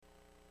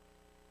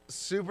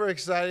Super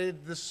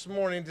excited this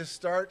morning to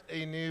start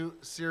a new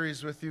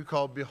series with you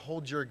called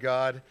Behold Your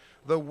God,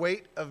 The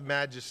Weight of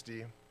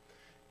Majesty.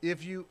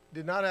 If you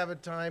did not have a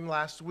time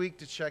last week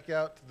to check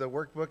out the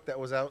workbook that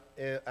was out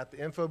at the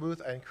info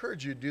booth, I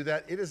encourage you to do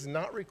that. It is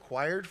not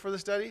required for the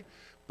study,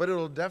 but it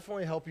will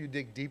definitely help you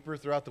dig deeper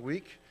throughout the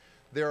week.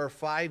 There are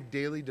 5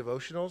 daily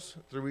devotionals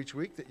through each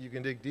week that you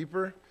can dig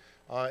deeper.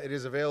 It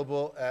is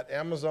available at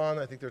Amazon.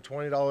 I think they're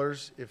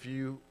 $20. If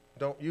you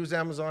don't use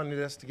Amazon and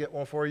need us to get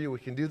one for you, we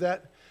can do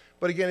that.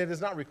 But again, it is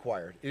not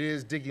required. It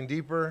is digging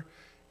deeper.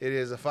 It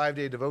is a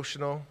 5-day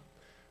devotional.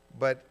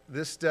 But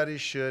this study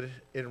should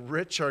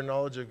enrich our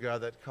knowledge of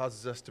God that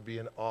causes us to be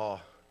in awe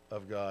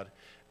of God.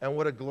 And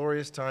what a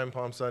glorious time,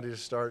 Palm Sunday, to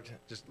start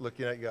just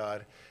looking at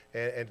God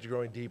and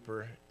growing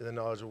deeper in the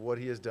knowledge of what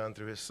he has done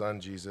through his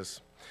son,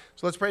 Jesus.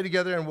 So let's pray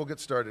together and we'll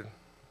get started.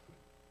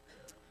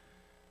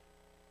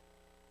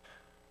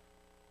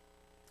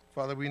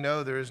 Father, we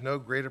know there is no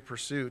greater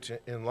pursuit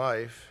in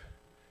life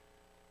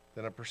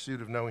than a pursuit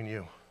of knowing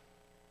you.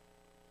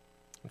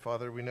 And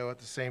Father, we know at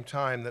the same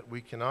time that we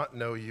cannot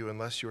know you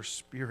unless your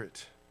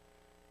Spirit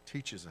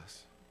teaches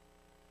us.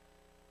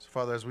 So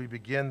Father, as we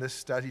begin this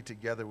study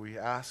together, we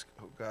ask,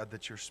 oh God,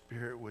 that your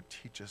Spirit would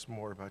teach us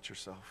more about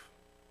yourself,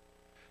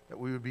 that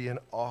we would be in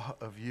awe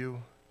of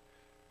you,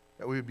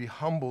 that we would be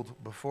humbled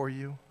before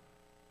you.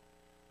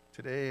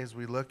 Today, as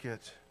we look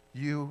at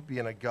you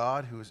being a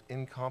God who is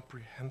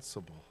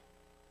incomprehensible,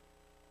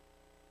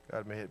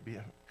 God, may it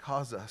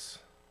cause us,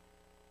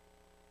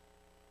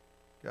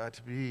 God,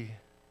 to be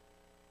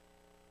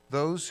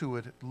those who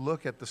would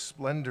look at the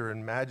splendor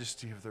and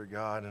majesty of their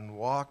God and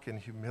walk in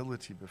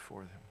humility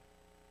before them.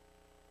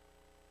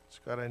 So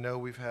God, I know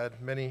we've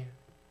had many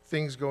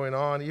things going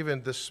on,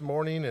 even this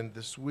morning and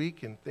this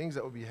week, and things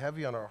that would be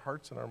heavy on our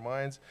hearts and our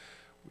minds.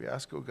 We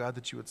ask, oh God,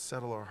 that you would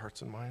settle our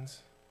hearts and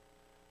minds.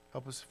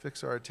 Help us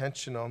fix our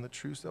attention on the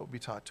truths that will be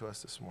taught to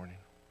us this morning.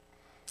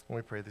 And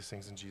we pray these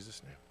things in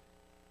Jesus' name.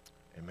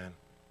 Amen.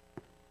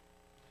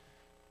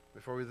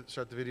 Before we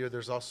start the video,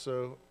 there's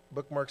also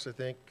bookmarks, I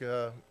think.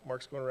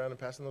 Mark's going around and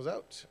passing those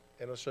out,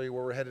 and it'll show you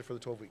where we're headed for the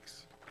 12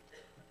 weeks.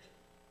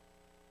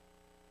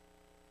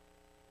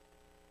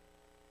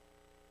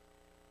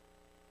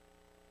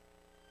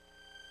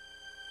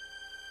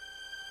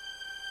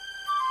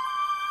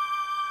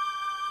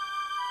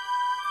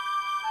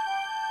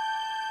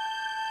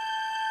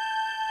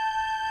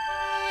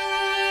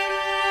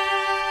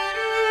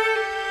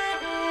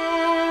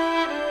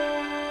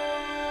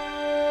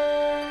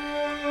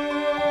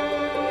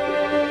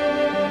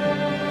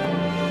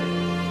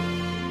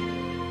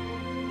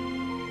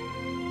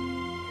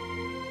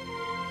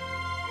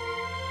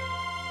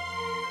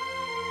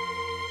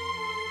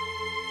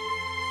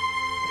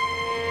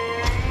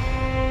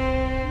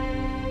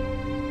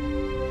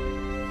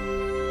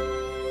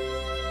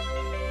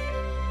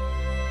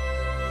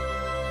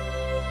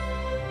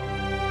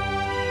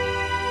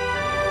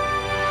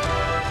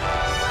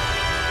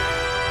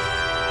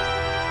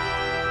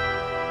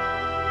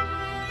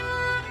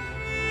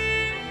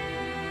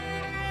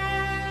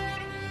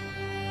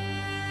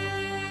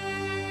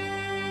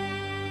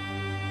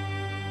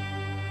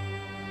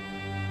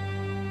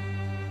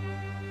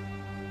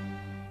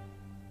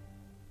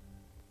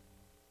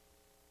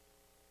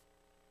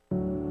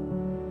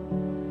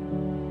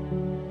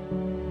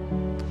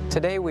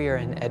 Today we are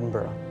in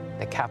Edinburgh,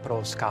 the capital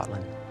of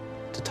Scotland,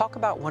 to talk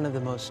about one of the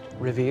most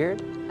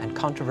revered and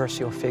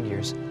controversial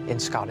figures in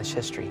Scottish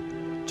history,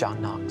 John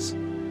Knox.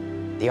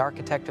 The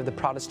architect of the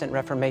Protestant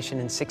Reformation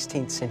in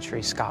 16th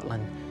century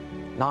Scotland,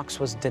 Knox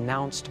was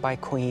denounced by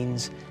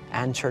queens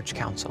and church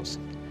councils,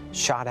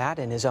 shot at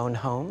in his own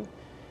home,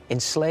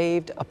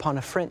 enslaved upon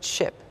a French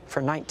ship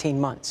for 19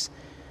 months,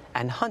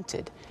 and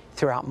hunted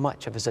throughout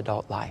much of his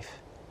adult life.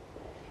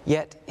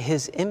 Yet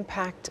his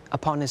impact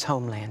upon his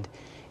homeland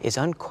is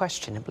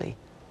unquestionably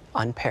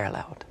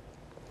unparalleled.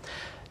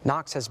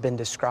 Knox has been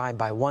described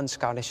by one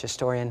Scottish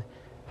historian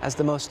as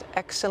the most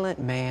excellent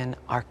man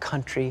our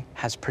country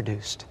has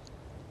produced.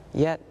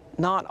 Yet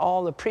not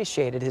all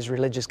appreciated his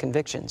religious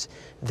convictions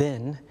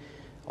then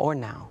or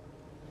now.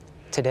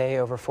 Today,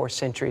 over 4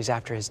 centuries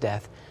after his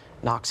death,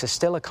 Knox is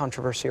still a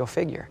controversial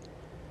figure.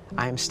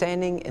 I am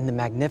standing in the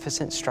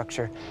magnificent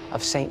structure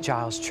of St.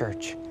 Giles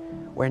Church,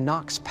 where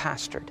Knox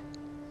pastored,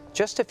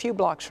 just a few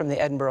blocks from the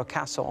Edinburgh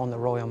Castle on the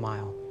Royal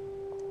Mile.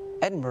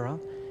 Edinburgh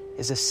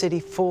is a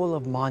city full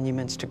of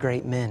monuments to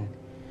great men,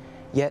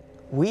 yet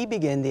we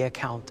begin the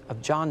account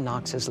of John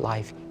Knox's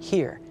life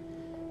here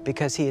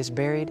because he is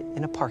buried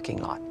in a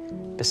parking lot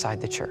beside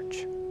the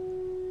church.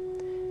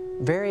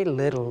 Very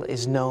little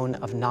is known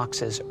of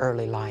Knox's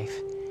early life.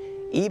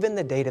 Even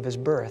the date of his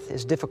birth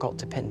is difficult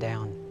to pin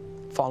down,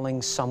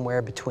 falling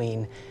somewhere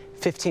between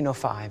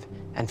 1505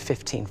 and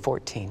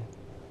 1514.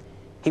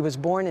 He was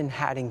born in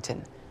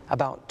Haddington,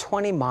 about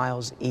 20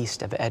 miles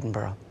east of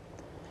Edinburgh.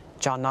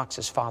 John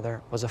Knox's father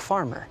was a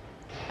farmer,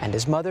 and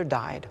his mother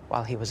died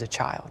while he was a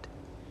child.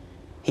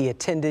 He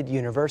attended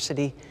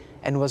university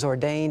and was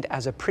ordained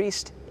as a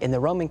priest in the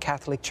Roman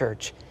Catholic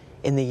Church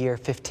in the year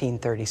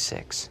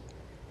 1536.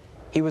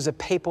 He was a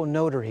papal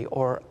notary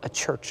or a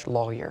church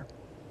lawyer.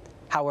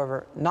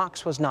 However,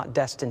 Knox was not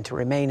destined to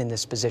remain in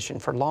this position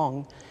for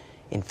long.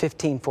 In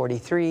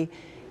 1543,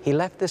 he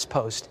left this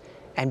post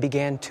and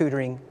began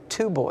tutoring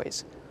two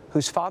boys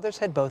whose fathers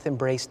had both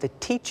embraced the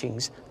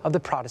teachings of the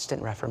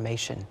Protestant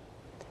Reformation.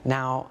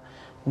 Now,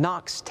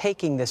 Knox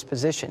taking this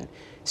position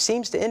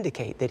seems to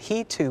indicate that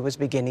he too was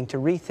beginning to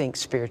rethink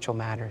spiritual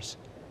matters.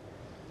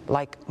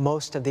 Like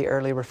most of the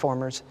early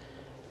reformers,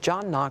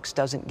 John Knox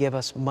doesn't give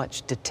us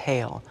much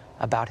detail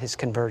about his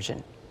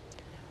conversion.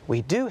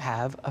 We do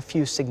have a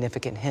few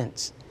significant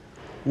hints.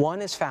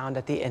 One is found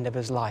at the end of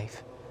his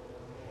life.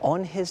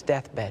 On his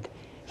deathbed,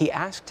 he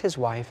asked his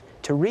wife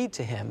to read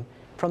to him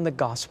from the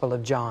Gospel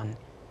of John,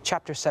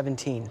 chapter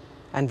 17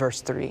 and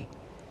verse 3.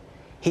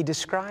 He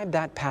described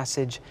that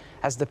passage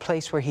as the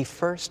place where he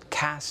first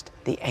cast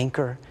the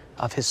anchor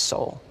of his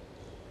soul.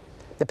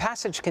 The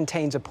passage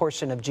contains a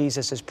portion of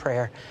Jesus'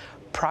 prayer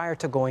prior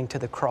to going to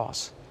the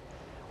cross,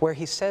 where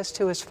he says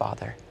to his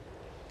Father,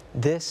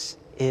 "This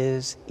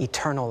is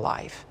eternal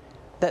life,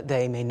 that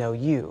they may know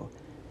you,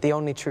 the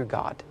only true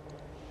God,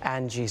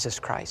 and Jesus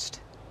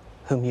Christ,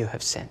 whom you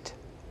have sent."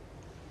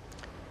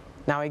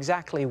 Now,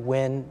 exactly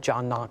when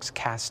John Knox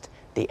cast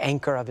the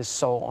anchor of his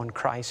soul on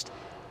Christ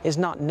is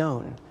not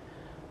known,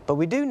 but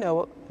we do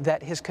know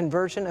that his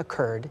conversion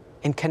occurred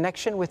in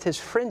connection with his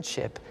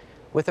friendship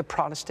with a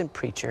Protestant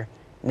preacher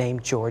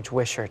named George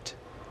Wishart.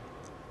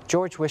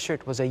 George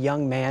Wishart was a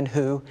young man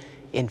who,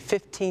 in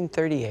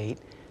 1538,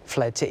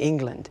 fled to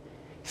England,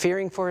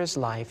 fearing for his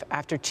life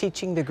after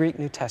teaching the Greek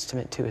New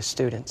Testament to his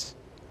students.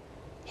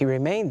 He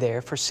remained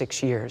there for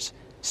 6 years,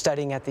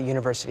 studying at the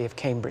University of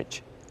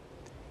Cambridge.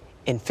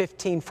 In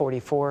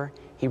 1544,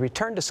 he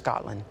returned to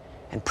Scotland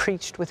and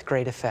preached with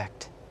great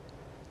effect.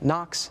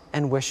 Knox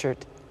and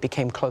Wishart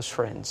became close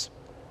friends,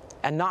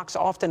 and Knox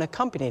often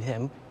accompanied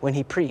him when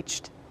he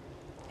preached.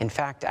 In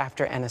fact,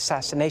 after an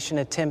assassination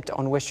attempt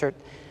on Wishart,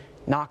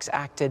 Knox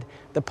acted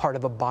the part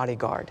of a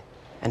bodyguard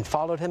and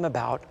followed him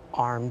about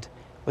armed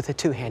with a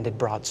two-handed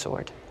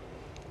broadsword.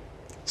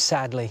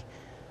 Sadly,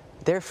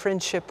 their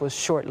friendship was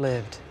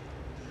short-lived,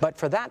 but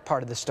for that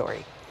part of the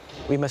story,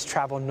 we must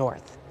travel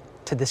north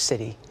to the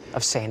city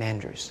of St.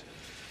 Andrews.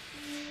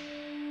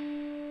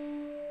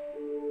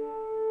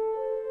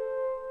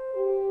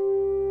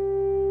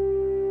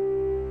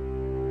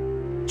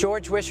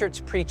 George Wishart's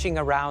preaching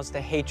aroused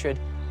the hatred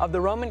of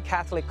the Roman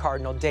Catholic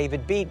Cardinal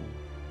David Beaton,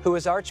 who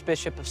was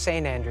Archbishop of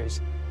St.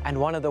 Andrews and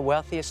one of the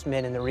wealthiest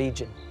men in the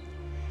region.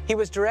 He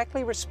was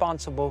directly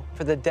responsible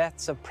for the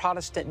deaths of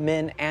Protestant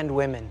men and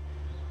women,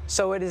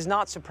 so it is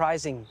not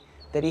surprising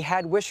that he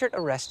had Wishart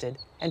arrested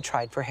and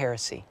tried for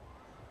heresy.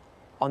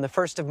 On the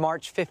 1st of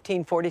March,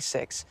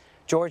 1546,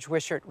 George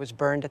Wishart was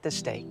burned at the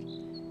stake.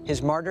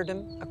 His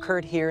martyrdom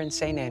occurred here in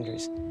St.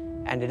 Andrews,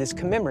 and it is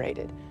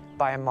commemorated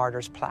by a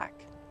martyr's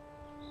plaque.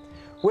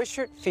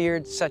 Wishart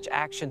feared such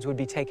actions would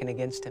be taken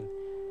against him,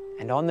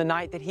 and on the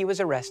night that he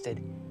was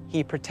arrested,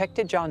 he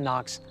protected John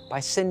Knox by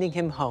sending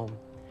him home,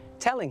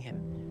 telling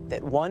him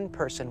that one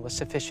person was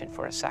sufficient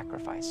for a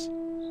sacrifice.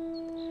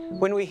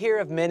 When we hear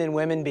of men and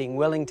women being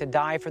willing to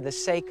die for the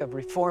sake of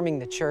reforming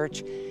the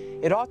church,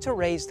 it ought to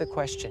raise the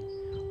question,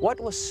 what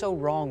was so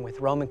wrong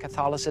with Roman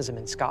Catholicism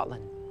in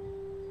Scotland?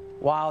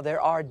 While there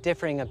are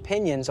differing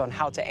opinions on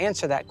how to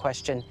answer that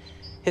question,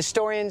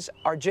 historians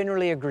are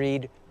generally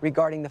agreed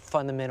regarding the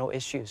fundamental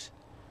issues.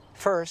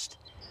 First,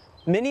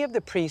 many of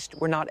the priests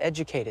were not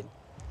educated.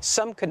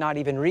 Some could not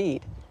even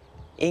read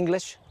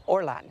English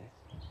or Latin.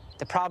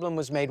 The problem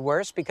was made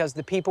worse because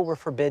the people were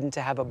forbidden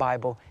to have a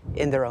Bible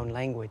in their own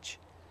language.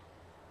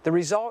 The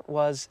result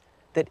was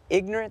that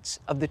ignorance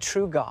of the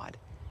true God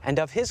and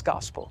of His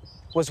gospel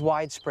was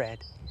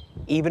widespread,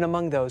 even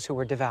among those who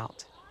were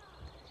devout.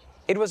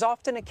 It was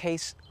often a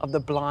case of the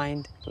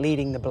blind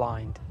leading the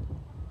blind.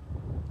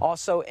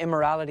 Also,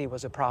 immorality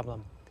was a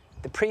problem.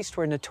 The priests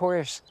were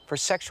notorious for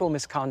sexual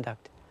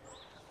misconduct.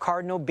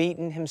 Cardinal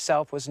Beaton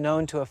himself was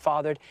known to have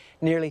fathered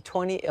nearly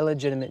 20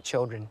 illegitimate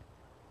children.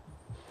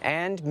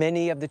 And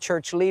many of the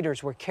church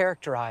leaders were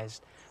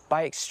characterized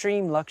by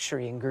extreme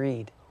luxury and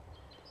greed.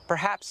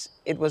 Perhaps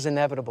it was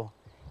inevitable,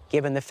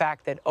 given the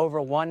fact that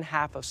over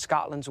 1/2 of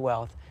Scotland's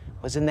wealth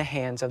was in the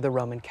hands of the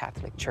Roman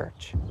Catholic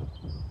Church.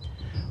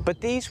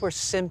 But these were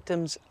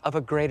symptoms of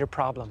a greater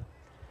problem.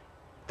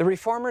 The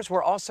Reformers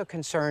were also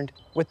concerned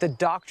with the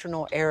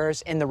doctrinal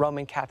errors in the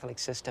Roman Catholic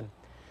system.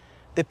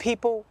 The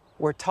people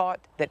were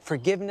taught that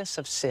forgiveness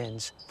of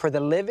sins for the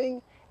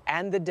living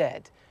and the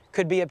dead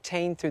could be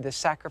obtained through the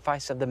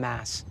sacrifice of the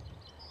Mass.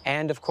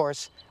 And, of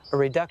course, a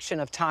reduction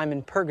of time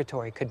in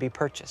purgatory could be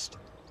purchased.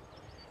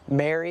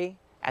 Mary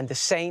and the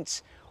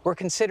saints were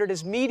considered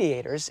as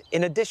mediators,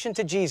 in addition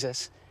to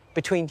Jesus,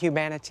 between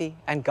humanity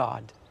and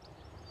God.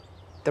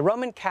 The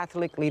Roman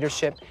Catholic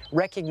leadership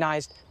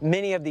recognized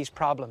many of these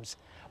problems,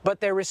 but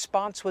their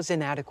response was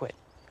inadequate.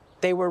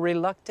 They were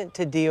reluctant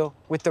to deal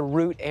with the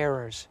root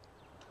errors,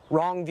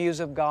 wrong views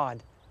of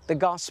God, the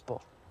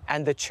gospel,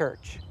 and the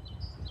church.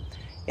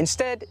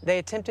 Instead, they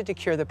attempted to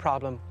cure the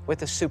problem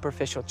with a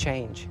superficial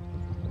change,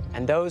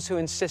 and those who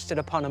insisted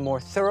upon a more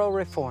thorough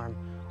reform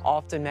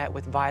often met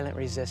with violent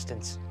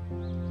resistance.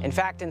 In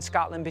fact, in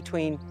Scotland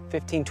between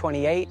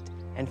 1528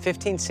 and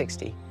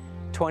 1560,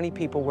 20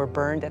 people were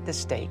burned at the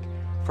stake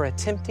for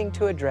attempting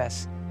to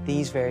address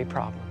these very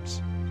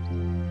problems.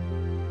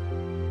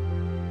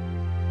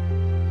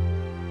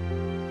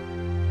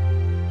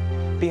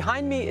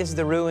 Behind me is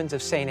the ruins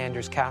of St.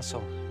 Andrew's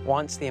Castle,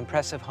 once the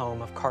impressive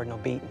home of Cardinal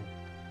Beaton.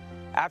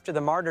 After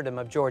the martyrdom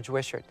of George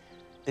Wishart,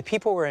 the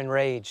people were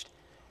enraged,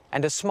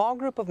 and a small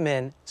group of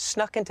men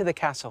snuck into the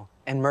castle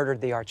and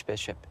murdered the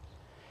Archbishop.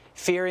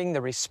 Fearing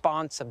the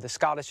response of the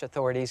Scottish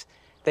authorities,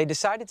 they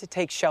decided to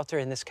take shelter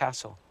in this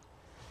castle.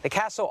 The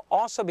castle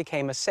also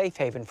became a safe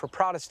haven for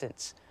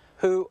Protestants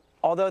who,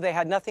 although they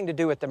had nothing to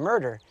do with the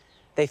murder,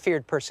 they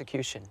feared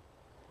persecution.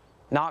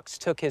 Knox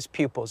took his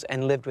pupils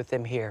and lived with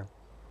them here.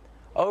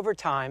 Over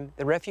time,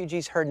 the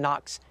refugees heard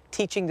Knox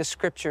teaching the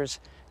scriptures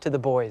to the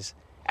boys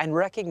and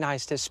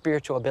recognized his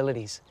spiritual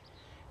abilities.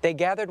 They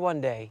gathered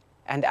one day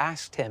and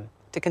asked him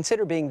to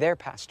consider being their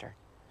pastor.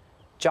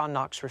 John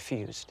Knox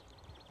refused.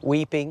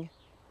 Weeping,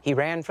 he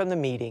ran from the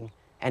meeting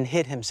and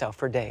hid himself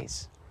for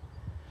days.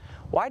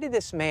 Why did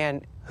this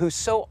man, who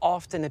so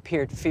often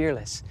appeared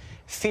fearless,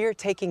 fear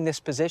taking this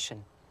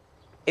position?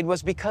 It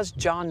was because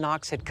John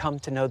Knox had come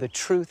to know the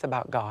truth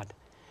about God.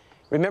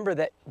 Remember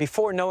that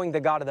before knowing the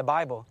God of the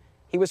Bible,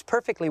 he was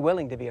perfectly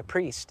willing to be a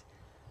priest.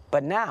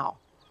 But now,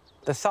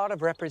 the thought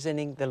of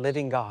representing the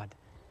living God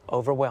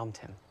overwhelmed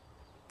him.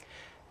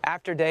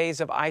 After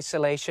days of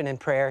isolation and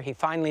prayer, he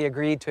finally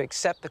agreed to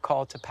accept the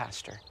call to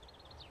pastor.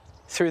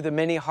 Through the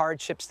many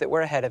hardships that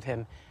were ahead of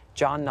him,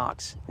 John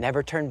Knox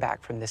never turned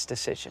back from this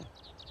decision.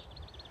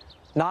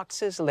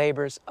 Knox's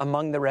labors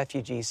among the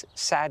refugees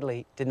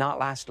sadly did not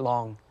last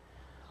long.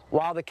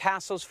 While the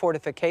castle's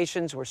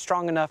fortifications were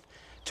strong enough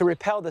to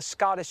repel the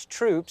Scottish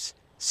troops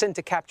sent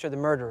to capture the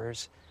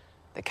murderers,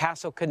 the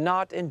castle could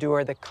not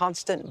endure the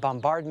constant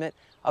bombardment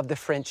of the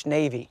French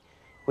Navy,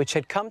 which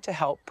had come to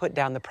help put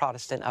down the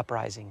Protestant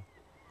uprising.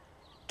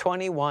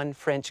 21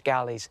 French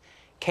galleys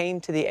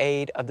came to the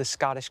aid of the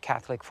Scottish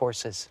Catholic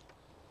forces.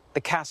 The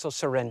castle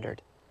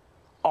surrendered.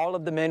 All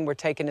of the men were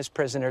taken as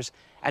prisoners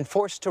and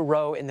forced to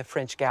row in the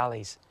French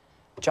galleys.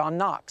 John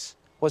Knox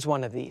was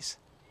one of these.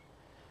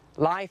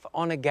 Life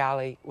on a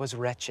galley was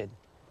wretched.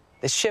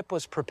 The ship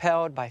was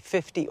propelled by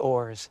 50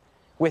 oars,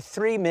 with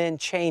 3 men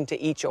chained to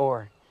each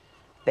oar.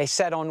 They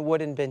sat on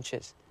wooden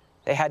benches.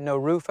 They had no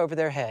roof over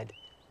their head.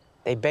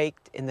 They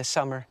baked in the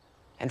summer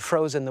and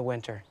froze in the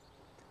winter.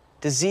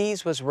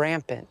 Disease was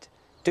rampant,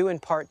 due in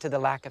part to the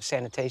lack of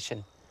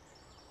sanitation.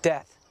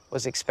 Death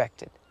was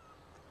expected.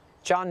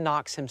 John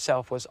Knox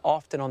himself was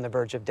often on the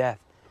verge of death,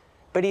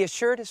 but he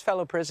assured his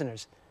fellow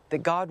prisoners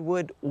that God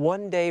would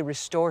one day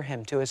restore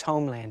him to his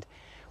homeland,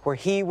 where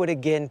he would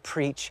again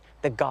preach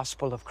the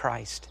gospel of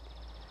Christ.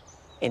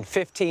 In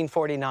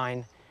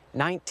 1549,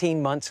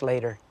 19 months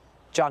later,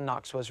 John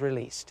Knox was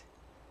released.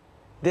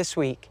 This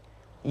week,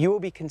 you will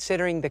be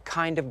considering the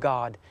kind of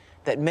God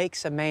that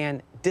makes a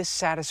man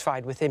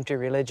dissatisfied with empty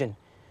religion,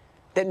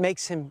 that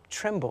makes him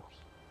tremble,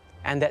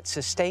 and that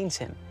sustains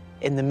him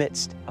in the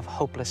midst of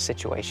hopeless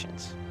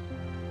situations.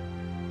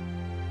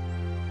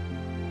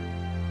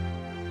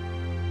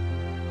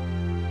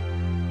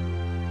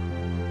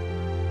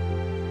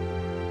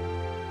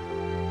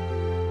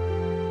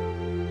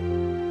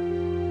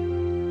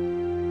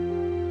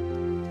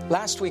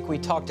 Last week we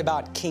talked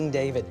about King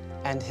David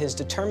and his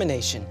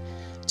determination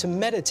to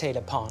meditate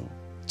upon,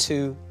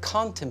 to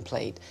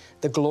contemplate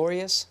the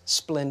glorious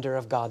splendor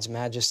of God's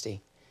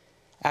majesty.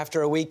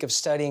 After a week of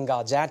studying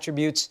God's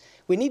attributes,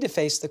 we need to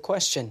face the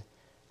question,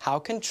 how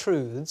can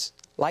truths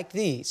like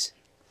these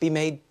be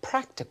made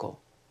practical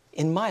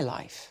in my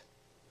life?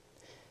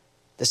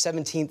 The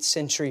 17th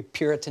century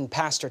Puritan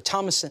pastor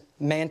Thomas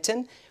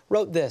Manton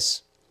wrote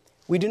this,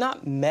 "We do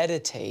not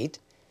meditate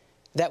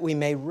that we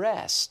may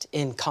rest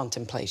in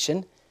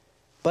contemplation,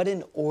 but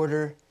in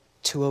order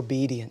to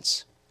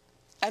obedience."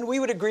 And we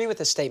would agree with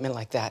a statement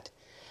like that.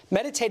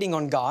 Meditating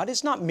on God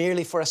is not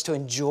merely for us to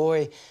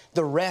enjoy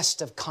the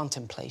rest of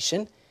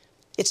contemplation.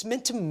 It's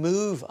meant to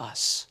move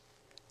us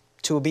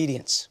to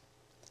obedience.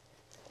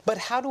 But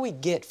how do we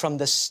get from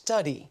the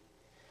study,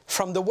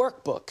 from the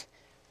workbook,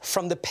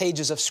 from the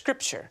pages of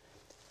Scripture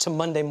to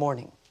Monday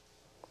morning?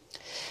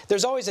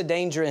 There's always a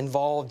danger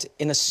involved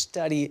in a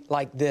study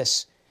like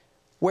this,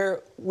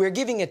 where we're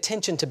giving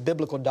attention to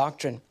biblical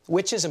doctrine,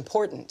 which is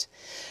important.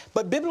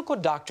 But biblical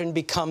doctrine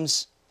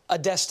becomes a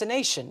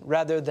destination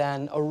rather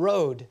than a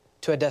road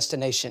to a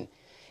destination.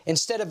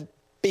 Instead of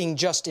being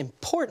just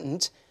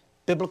important,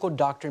 biblical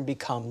doctrine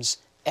becomes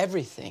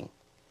everything.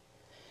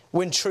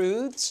 When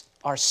truths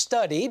are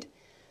studied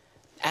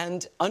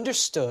and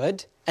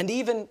understood and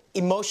even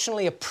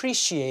emotionally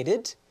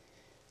appreciated,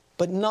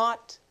 but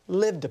not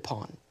lived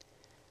upon,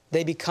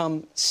 they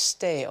become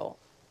stale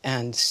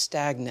and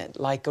stagnant,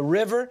 like a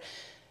river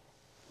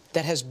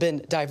that has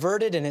been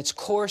diverted in its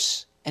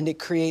course and it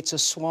creates a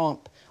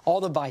swamp.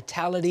 All the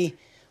vitality,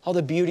 all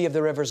the beauty of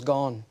the river's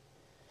gone.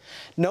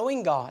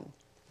 Knowing God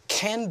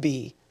can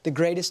be the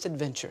greatest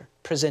adventure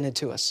presented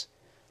to us.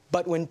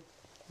 But when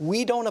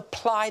we don't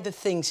apply the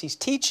things He's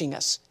teaching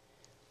us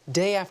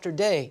day after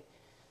day,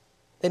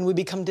 then we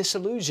become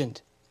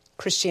disillusioned.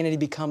 Christianity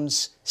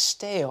becomes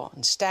stale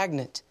and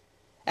stagnant.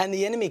 And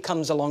the enemy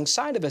comes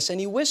alongside of us and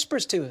he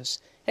whispers to us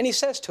and he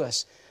says to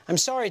us, I'm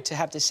sorry to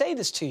have to say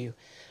this to you.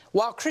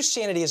 While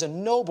Christianity is a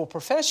noble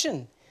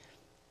profession,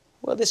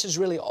 well, this is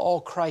really all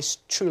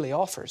Christ truly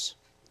offers.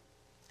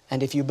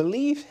 And if you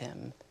believe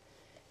Him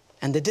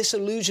and the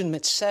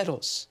disillusionment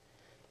settles,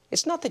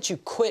 it's not that you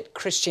quit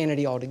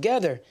Christianity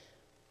altogether,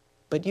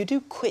 but you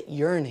do quit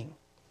yearning,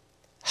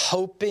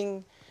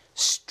 hoping,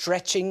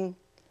 stretching.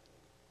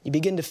 You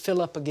begin to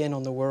fill up again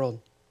on the world.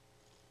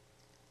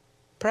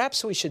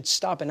 Perhaps we should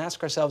stop and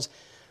ask ourselves,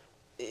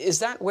 is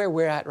that where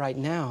we're at right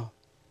now?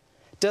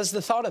 Does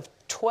the thought of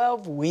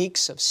 12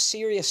 weeks of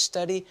serious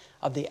study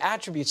of the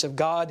attributes of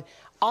God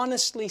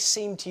honestly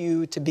seem to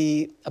you to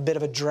be a bit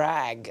of a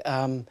drag,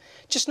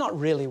 just not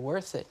really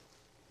worth it?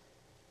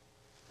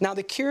 Now,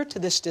 the cure to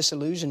this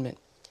disillusionment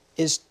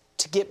is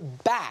to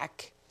get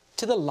back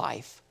to the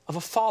life of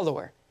a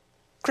follower.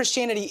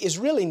 Christianity is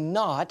really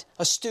not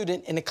a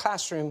student in a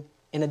classroom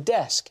in a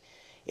desk.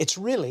 It's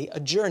really a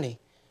journey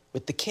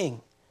with the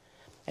King.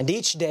 And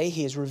each day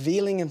He is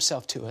revealing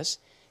Himself to us.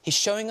 He's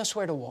showing us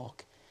where to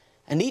walk.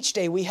 And each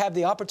day we have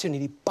the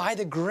opportunity, by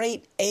the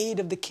great aid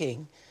of the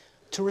King,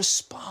 to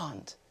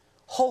respond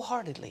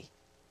wholeheartedly.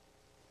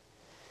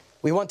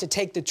 We want to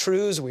take the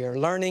truths we are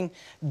learning,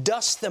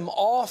 dust them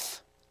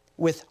off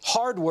with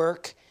hard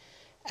work,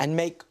 and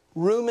make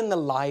room in the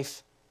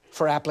life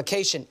for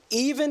application.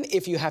 Even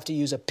if you have to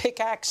use a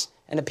pickaxe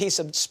and a piece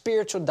of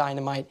spiritual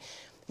dynamite,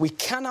 we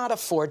cannot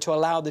afford to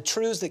allow the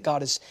truths that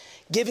God is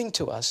giving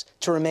to us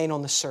to remain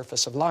on the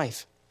surface of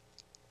life.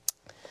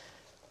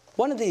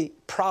 One of the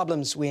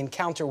problems we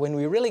encounter when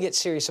we really get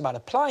serious about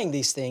applying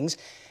these things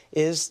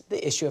is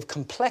the issue of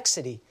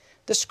complexity.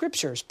 The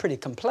Scripture is pretty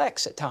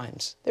complex at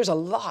times. There's a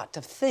lot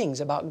of things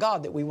about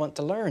God that we want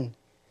to learn.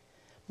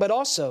 But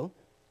also,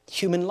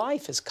 human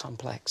life is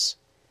complex.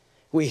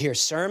 We hear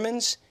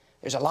sermons.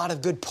 There's a lot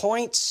of good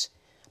points.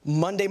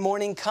 Monday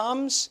morning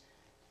comes.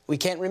 We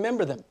can't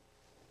remember them.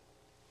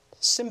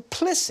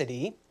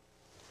 Simplicity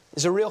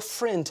is a real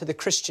friend to the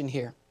Christian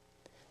here.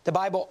 The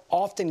Bible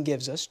often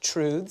gives us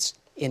truths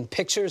in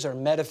pictures or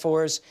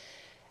metaphors,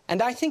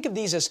 and I think of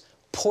these as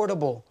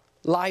portable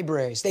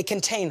libraries. They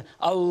contain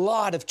a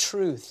lot of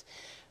truth,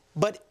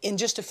 but in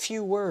just a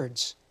few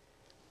words.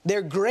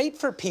 They're great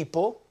for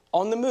people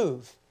on the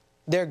move.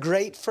 They're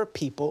great for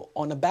people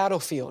on a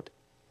battlefield.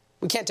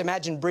 We can't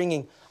imagine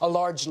bringing a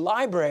large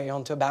library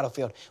onto a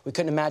battlefield. We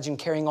couldn't imagine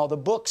carrying all the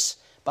books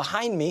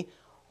behind me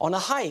on a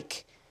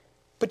hike.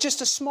 But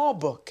just a small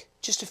book,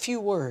 just a few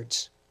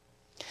words.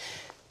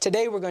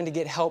 Today we're going to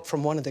get help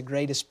from one of the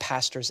greatest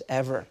pastors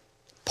ever,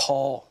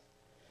 Paul.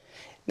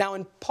 Now,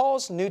 in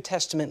Paul's New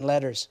Testament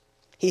letters,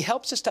 he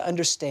helps us to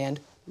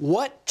understand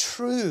what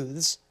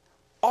truths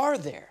are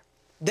there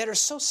that are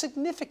so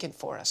significant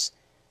for us.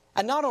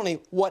 And not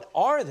only what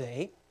are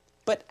they,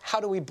 but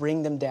how do we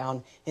bring them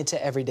down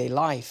into everyday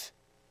life?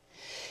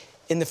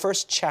 In the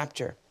first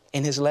chapter,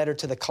 in his letter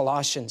to the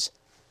Colossians,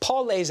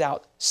 Paul lays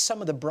out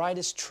some of the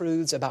brightest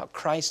truths about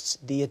Christ's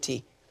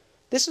deity.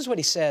 This is what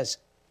he says.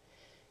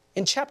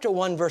 In chapter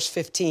 1, verse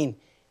 15,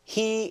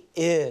 He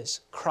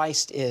is,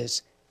 Christ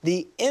is,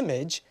 the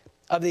image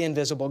of the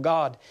invisible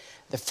God,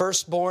 the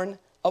firstborn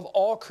of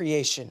all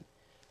creation.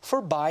 For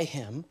by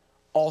Him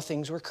all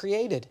things were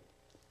created,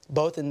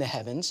 both in the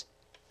heavens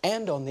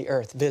and on the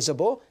earth,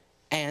 visible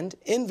and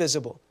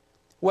invisible,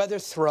 whether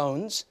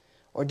thrones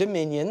or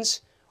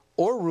dominions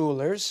or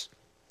rulers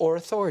or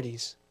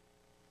authorities.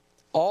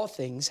 All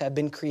things have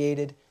been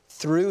created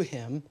through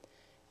Him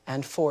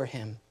and for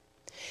Him.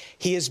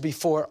 He is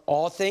before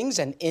all things,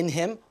 and in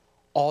Him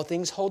all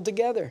things hold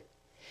together.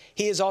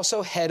 He is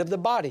also head of the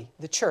body,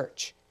 the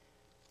church.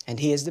 And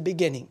He is the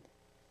beginning,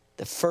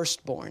 the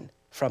firstborn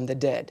from the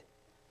dead,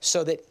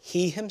 so that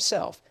He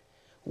Himself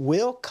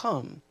will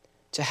come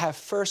to have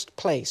first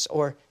place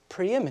or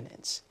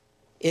preeminence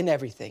in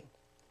everything.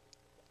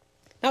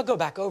 Now go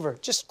back over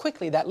just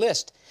quickly that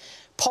list.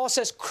 Paul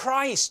says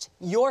Christ,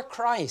 your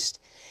Christ,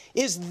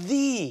 is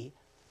the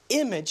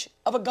image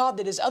of a God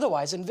that is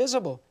otherwise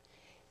invisible.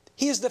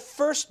 He is the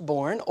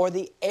firstborn or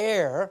the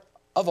heir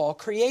of all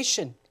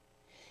creation.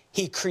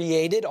 He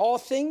created all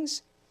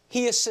things.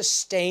 He is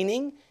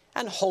sustaining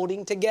and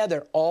holding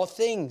together all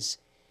things.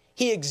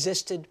 He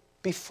existed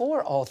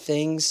before all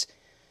things,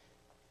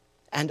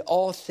 and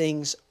all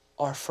things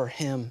are for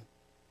Him.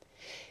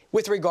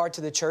 With regard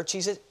to the church,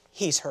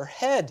 He's her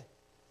head,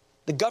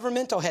 the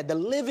governmental head, the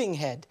living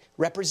head,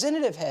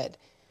 representative head.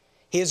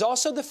 He is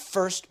also the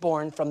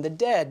firstborn from the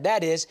dead.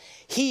 That is,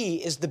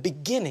 He is the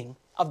beginning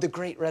of the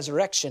great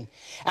resurrection.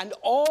 And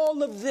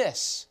all of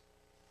this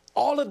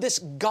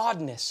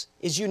godness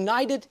is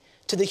united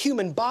to the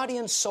human body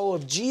and soul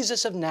of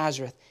Jesus of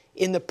Nazareth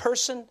in the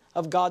person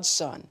of God's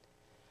Son,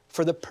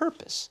 for the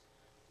purpose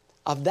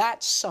of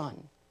that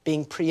Son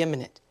being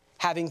preeminent,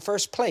 having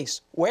first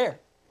place. Where?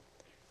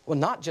 Well,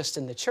 not just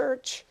in the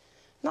church,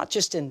 not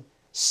just in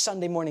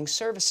Sunday morning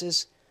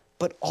services,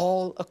 but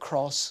all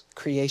across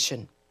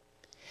creation.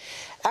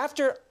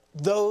 After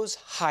those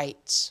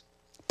heights,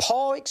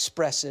 Paul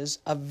expresses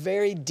a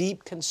very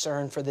deep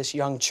concern for this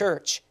young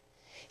church.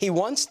 He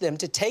wants them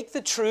to take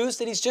the truths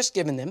that he's just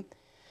given them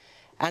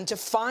and to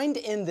find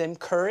in them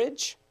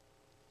courage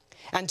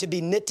and to be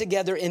knit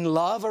together in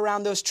love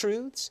around those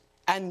truths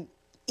and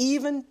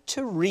even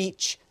to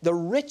reach the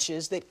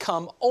riches that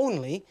come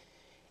only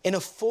in a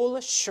full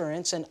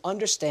assurance and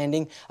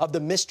understanding of the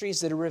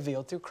mysteries that are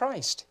revealed through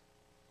Christ.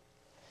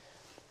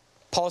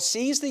 Paul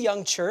sees the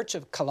young church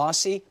of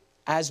Colossae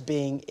as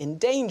being in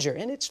danger.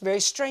 And it's very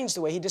strange the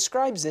way he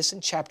describes this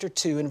in chapter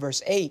 2 and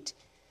verse 8.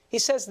 He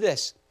says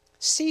this,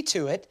 "See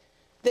to it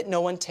that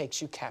no one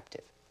takes you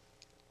captive."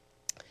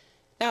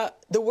 Now,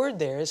 the word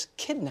there is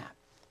kidnap.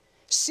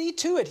 See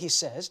to it, he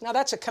says. Now,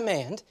 that's a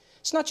command.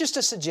 It's not just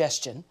a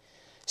suggestion.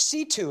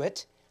 See to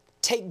it.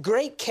 Take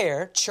great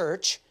care,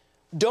 church.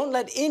 Don't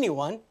let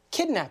anyone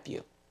kidnap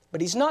you.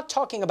 But he's not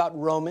talking about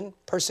Roman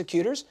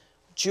persecutors,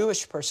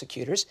 Jewish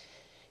persecutors.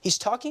 He's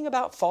talking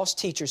about false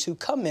teachers who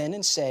come in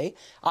and say,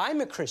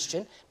 I'm a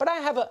Christian, but I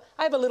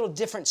have a little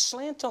different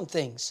slant on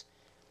things.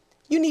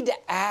 You need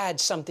to add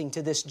something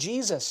to this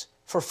Jesus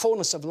for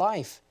fullness of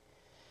life.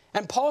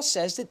 And Paul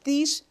says that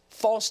these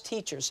false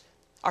teachers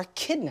are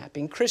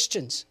kidnapping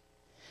Christians.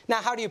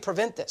 Now, how do you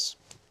prevent this?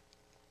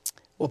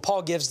 Well,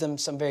 Paul gives them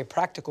some very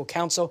practical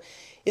counsel.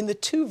 In the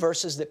 2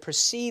 verses that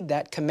precede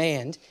that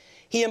command,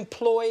 he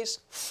employs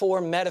 4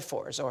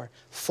 metaphors or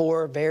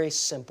 4 very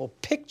simple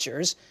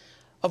pictures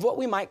of what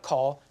we might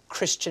call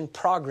Christian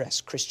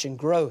progress, Christian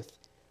growth.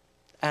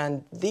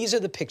 And these are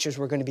the pictures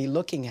we're going to be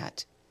looking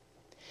at.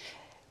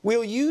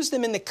 We'll use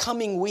them in the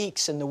coming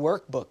weeks in the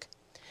workbook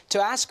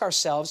to ask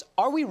ourselves,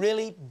 are we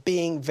really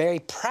being very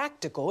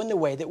practical in the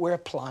way that we're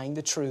applying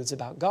the truths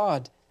about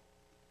God?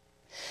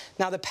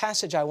 Now, the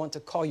passage I want to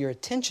call your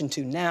attention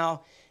to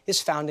now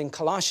is found in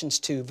Colossians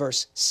 2,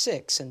 verse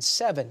 6 and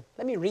 7.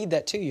 Let me read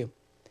that to you.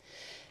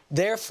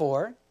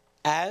 Therefore,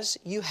 as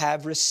you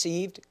have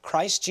received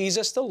Christ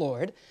Jesus the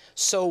Lord,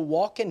 so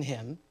walk in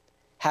Him,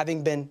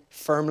 having been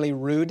firmly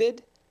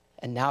rooted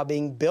and now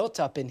being built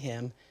up in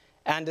Him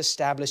and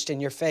established in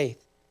your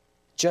faith,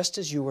 just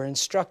as you were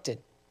instructed,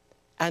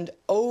 and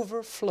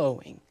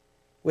overflowing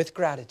with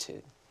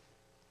gratitude.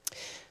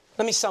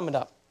 Let me sum it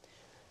up.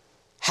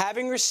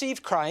 Having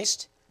received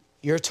Christ,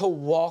 you're to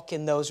walk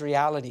in those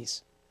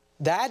realities.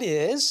 That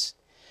is,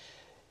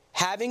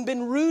 having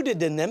been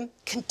rooted in them,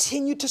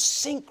 continue to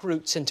sink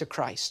roots into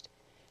Christ.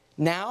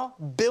 Now,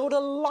 build a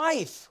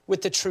life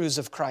with the truths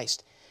of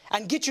Christ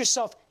and get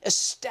yourself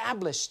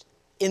established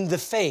in the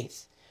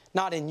faith,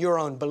 not in your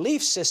own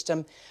belief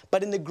system,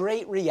 but in the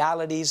great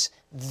realities,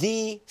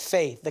 the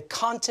faith, the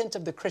content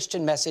of the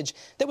Christian message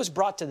that was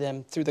brought to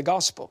them through the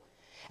gospel.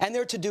 And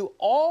they're to do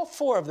all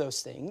 4 of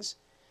those things,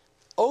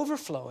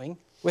 overflowing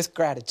with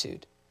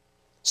gratitude.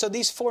 So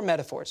these 4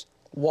 metaphors,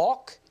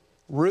 walk,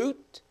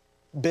 root,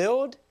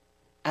 build,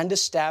 and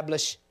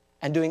establish,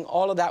 and doing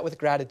all of that with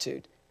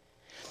gratitude.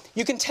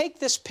 You can take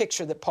this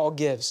picture that Paul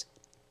gives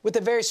with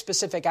a very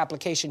specific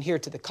application here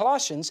to the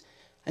Colossians,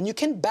 and you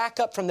can back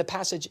up from the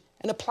passage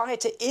and apply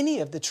it to any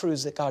of the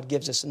truths that God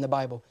gives us in the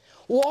Bible.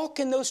 Walk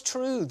in those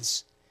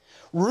truths.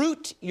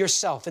 Root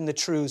yourself in the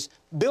truths.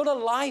 Build a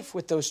life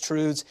with those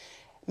truths.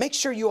 Make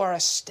sure you are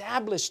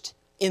established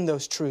in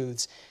those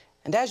truths.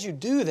 And as you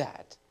do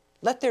that,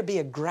 let there be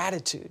a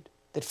gratitude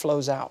that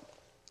flows out.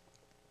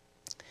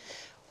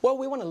 Well,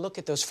 we want to look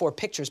at those 4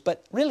 pictures,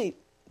 but really,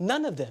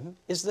 none of them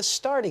is the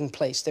starting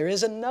place. There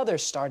is another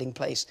starting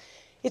place.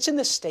 It's in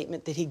the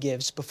statement that he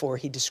gives before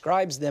he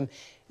describes them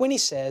when he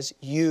says,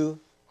 you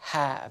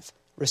have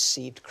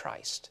received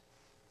Christ.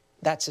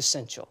 That's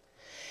essential.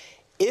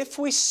 If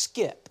we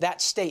skip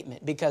that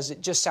statement because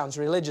it just sounds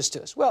religious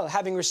to us, well,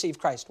 having received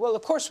Christ, well,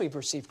 of course we've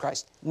received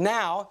Christ.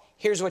 Now,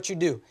 here's what you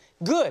do.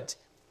 Good.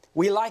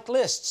 We like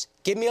lists.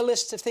 Give me a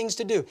list of things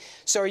to do.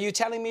 So are you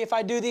telling me if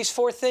I do these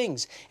 4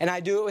 things and I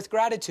do it with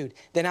gratitude,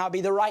 then I'll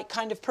be the right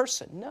kind of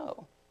person?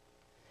 No.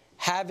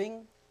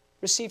 Having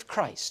received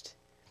Christ,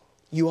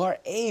 you are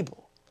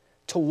able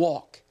to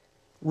walk,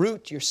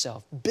 root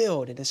yourself,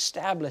 build and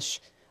establish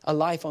a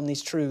life on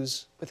these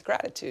truths with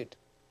gratitude.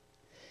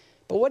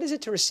 But what is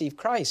it to receive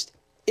Christ?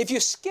 If you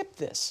skip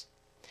this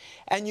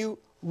and you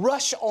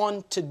rush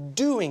on to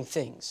doing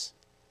things,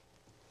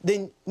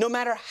 then no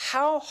matter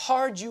how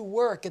hard you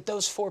work at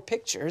those 4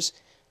 pictures,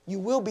 you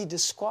will be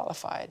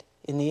disqualified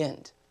in the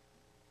end.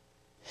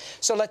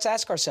 So let's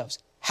ask ourselves,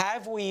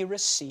 have we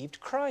received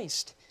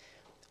Christ?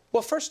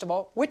 Well, first of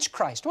all, which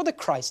Christ? Well, the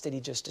Christ that he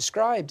just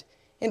described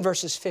in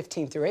verses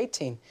 15 through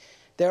 18.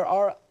 There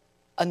are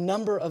a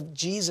number of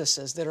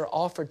Jesuses that are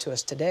offered to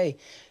us today.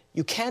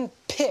 You can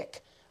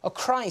pick a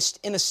Christ,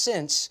 in a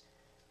sense,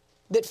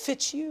 that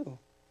fits you.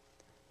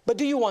 But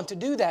do you want to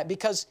do that?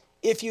 Because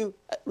if you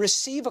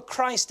receive a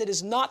Christ that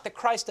is not the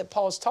Christ that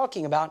Paul is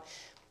talking about,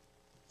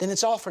 then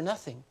it's all for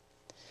nothing.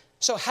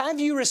 So have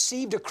you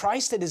received a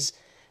Christ that is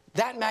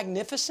that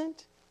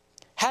magnificent?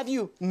 Have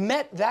you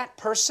met that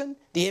person,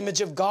 the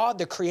image of God,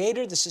 the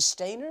Creator, the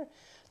Sustainer,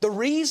 the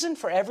reason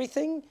for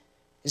everything?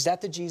 Is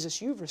that the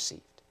Jesus you've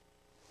received?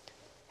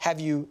 Have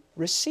you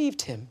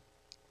received Him?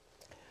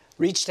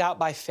 Reached out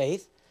by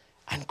faith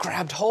and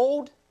grabbed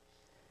hold?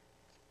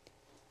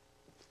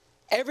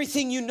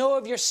 Everything you know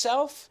of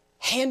yourself,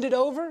 handed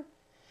over?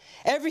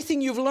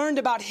 Everything you've learned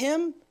about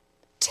Him,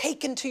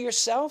 taken to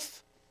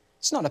yourself?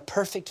 It's not a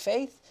perfect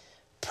faith,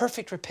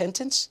 perfect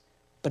repentance,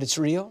 but it's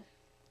real.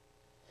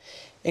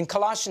 In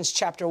Colossians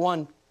chapter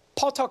 1,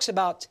 Paul talks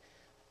about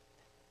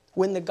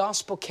when the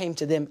gospel came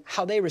to them,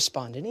 how they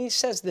responded. And he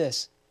says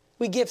this,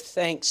 we give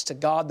thanks to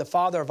God, the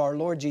Father of our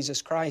Lord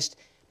Jesus Christ,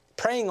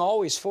 praying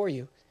always for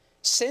you,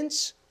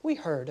 since we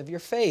heard of your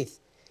faith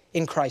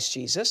in Christ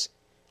Jesus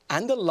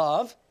and the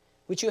love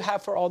which you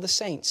have for all the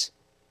saints,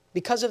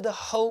 because of the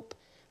hope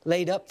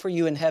laid up for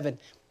you in heaven,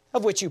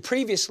 of which you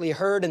previously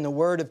heard in the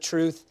word of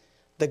truth,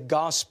 the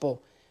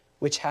gospel,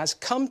 which has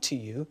come to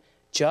you,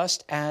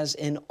 just as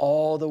in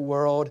all the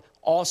world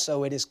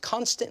also it is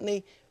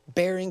constantly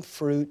bearing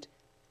fruit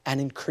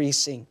and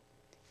increasing,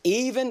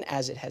 even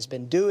as it has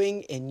been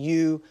doing in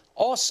you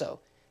also,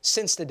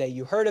 since the day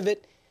you heard of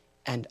it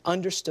and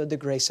understood the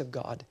grace of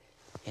God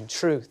in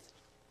truth.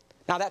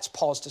 Now that's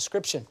Paul's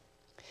description.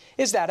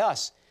 Is that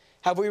us?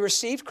 Have we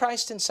received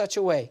Christ in such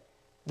a way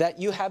that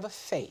you have a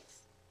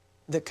faith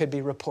that could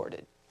be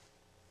reported?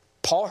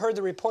 Paul heard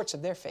the reports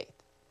of their faith.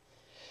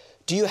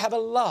 Do you have a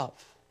love?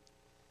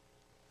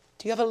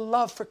 Do you have a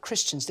love for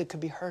Christians that could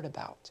be heard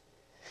about?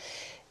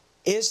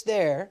 Is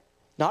there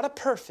not a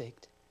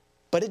perfect,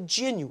 but a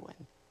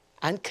genuine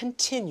and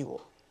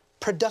continual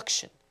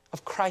production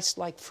of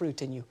Christ-like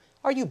fruit in you?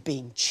 Are you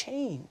being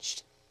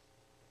changed?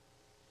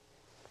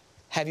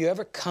 Have you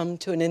ever come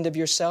to an end of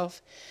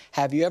yourself?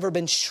 Have you ever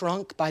been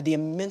shrunk by the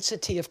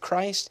immensity of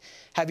Christ?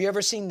 Have you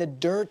ever seen the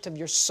dirt of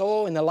your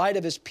soul in the light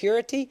of His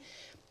purity?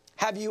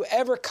 Have you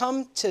ever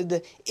come to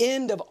the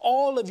end of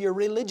all of your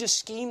religious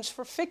schemes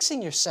for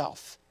fixing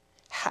yourself?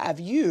 Have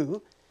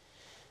you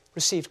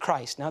received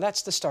Christ? Now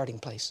that's the starting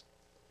place.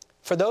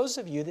 For those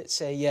of you that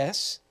say,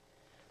 yes,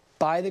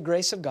 by the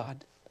grace of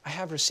God, I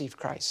have received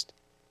Christ,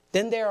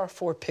 then there are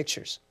 4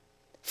 pictures.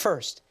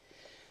 First,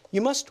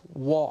 you must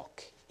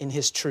walk in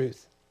His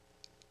truth.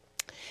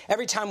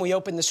 Every time we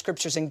open the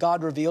Scriptures and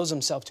God reveals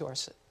Himself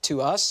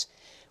to us,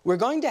 we're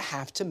going to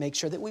have to make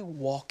sure that we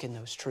walk in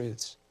those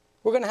truths.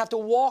 We're going to have to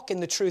walk in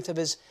the truth of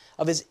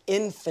His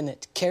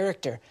infinite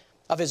character,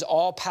 of His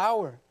all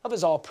power, of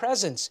His all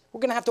presence.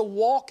 We're going to have to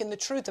walk in the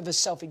truth of His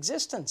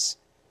self-existence.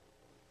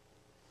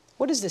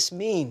 What does this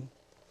mean?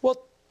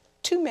 Well,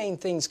 2 main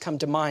things come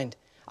to mind.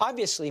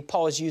 Obviously,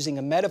 Paul is using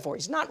a metaphor.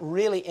 He's not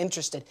really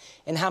interested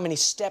in how many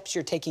steps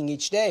you're taking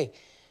each day.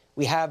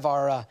 We have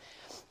our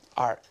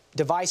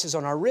devices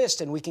on our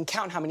wrist and we can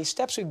count how many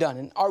steps we've done.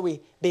 And are we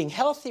being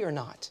healthy or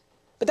not?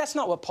 But that's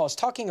not what Paul's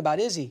talking about,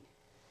 is he?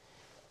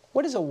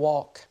 What is a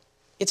walk?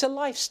 It's a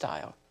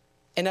lifestyle.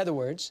 In other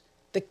words,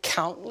 the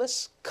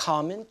countless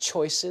common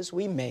choices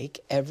we make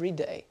every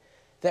day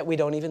that we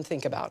don't even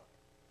think about.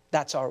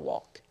 That's our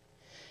walk.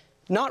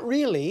 Not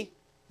really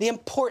the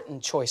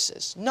important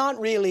choices, not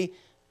really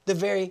the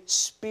very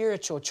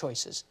spiritual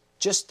choices,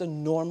 just the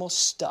normal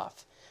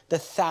stuff, the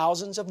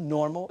thousands of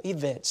normal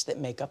events that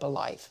make up a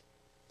life.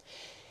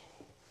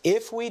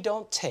 If we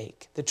don't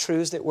take the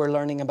truths that we're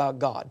learning about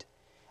God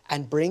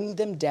and bring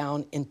them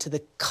down into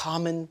the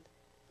common,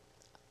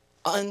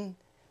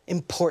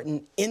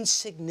 unimportant,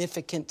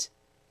 insignificant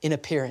in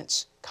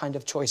appearance kind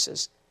of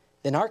choices,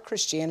 then our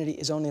Christianity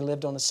is only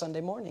lived on a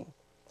Sunday morning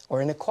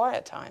or in a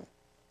quiet time.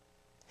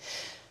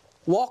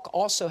 Walk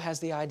also has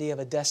the idea of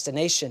a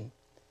destination.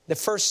 The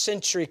first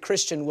century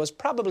Christian was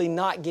probably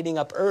not getting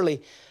up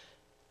early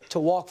to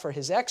walk for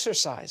his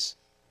exercise.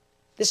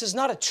 This is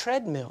not a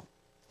treadmill.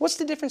 What's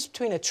the difference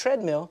between a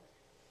treadmill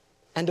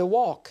and a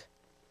walk?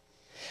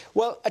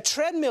 Well, a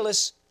treadmill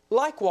is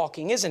like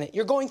walking, isn't it?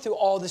 You're going through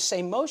all the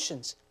same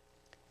motions.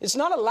 It's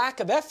not a lack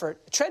of effort.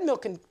 A treadmill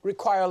can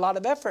require a lot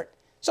of effort.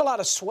 There's a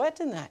lot of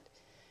sweat in that.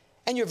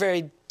 And you're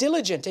very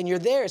diligent and you're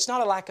there. It's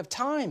not a lack of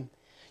time.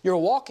 You're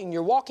walking.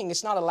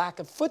 It's not a lack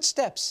of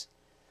footsteps.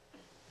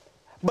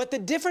 But the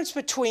difference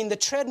between the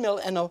treadmill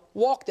and a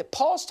walk that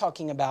Paul's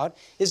talking about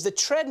is the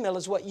treadmill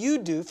is what you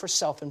do for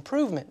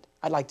self-improvement.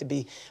 I'd like to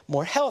be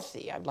more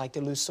healthy. I'd like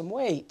to lose some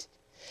weight.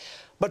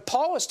 But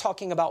Paul is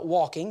talking about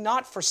walking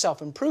not for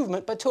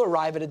self-improvement, but to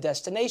arrive at a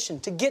destination,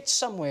 to get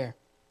somewhere.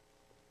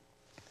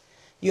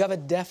 You have a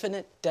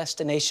definite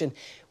destination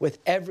with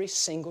every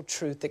single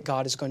truth that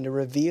God is going to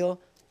reveal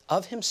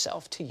of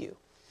Himself to you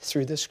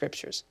through the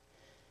Scriptures.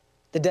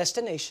 The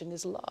destination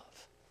is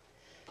love.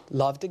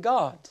 Love to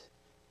God.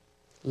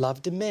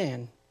 Love to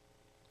man.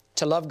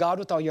 To love God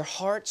with all your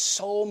heart,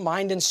 soul,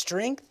 mind, and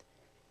strength.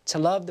 To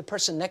love the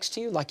person next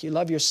to you like you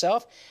love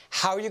yourself.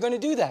 How are you going to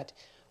do that?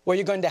 Well,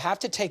 you're going to have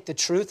to take the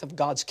truth of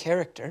God's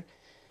character.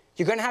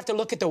 You're going to have to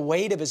look at the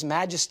weight of His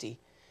majesty.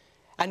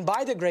 And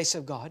by the grace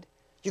of God,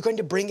 you're going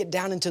to bring it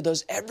down into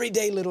those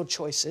everyday little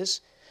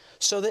choices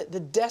so that the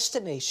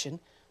destination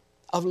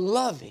of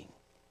loving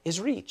is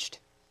reached.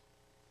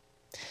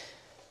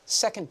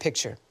 Second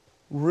picture,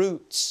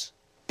 roots.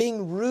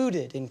 Being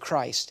rooted in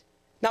Christ.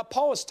 Now,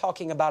 Paul is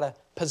talking about a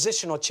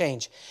positional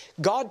change.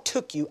 God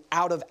took you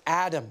out of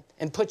Adam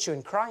and put you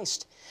in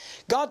Christ.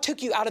 God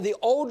took you out of the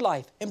old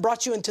life and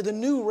brought you into the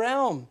new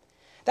realm.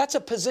 That's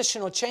a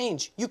positional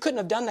change. You couldn't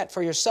have done that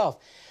for yourself.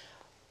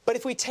 But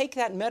if we take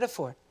that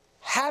metaphor,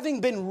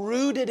 having been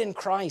rooted in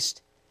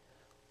Christ,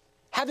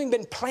 having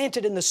been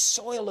planted in the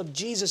soil of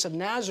Jesus of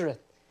Nazareth,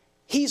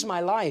 He's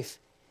my life.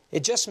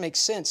 It just makes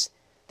sense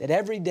that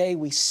every day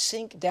we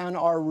sink down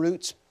our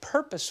roots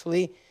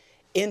purposefully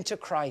into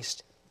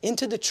Christ,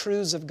 into the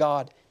truths of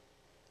God.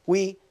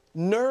 We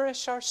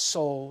nourish our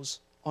souls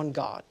on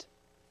God.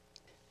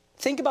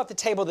 Think about the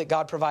table that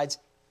God provides.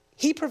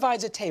 He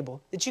provides a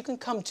table that you can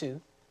come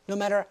to no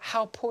matter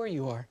how poor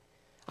you are.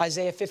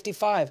 Isaiah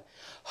 55,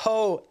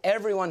 "Ho,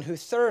 everyone who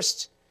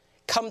thirsts,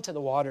 come to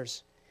the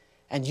waters.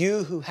 And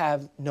you who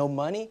have no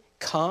money,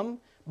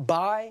 come,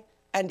 buy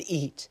and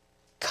eat.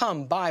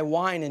 Come, buy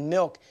wine and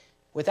milk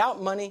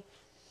without money,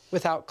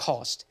 without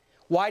cost.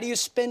 Why do you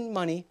spend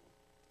money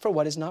for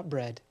what is not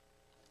bread?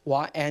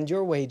 Why, and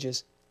your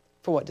wages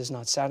for what does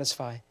not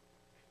satisfy?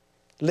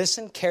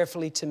 Listen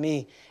carefully to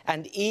me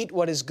and eat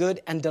what is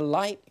good and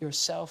delight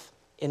yourself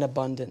in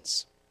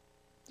abundance."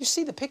 You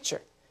see the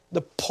picture.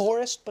 The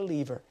poorest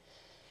believer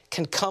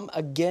can come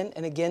again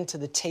and again to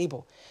the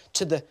table,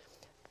 to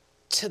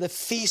the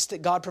feast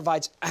that God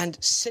provides,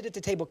 and sit at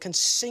the table, can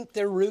sink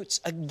their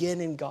roots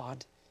again in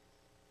God.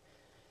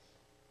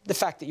 The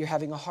fact that you're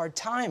having a hard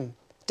time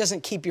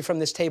doesn't keep you from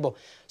this table.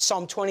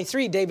 Psalm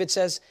 23, David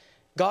says,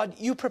 "God,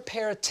 you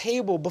prepare a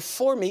table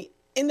before me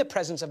in the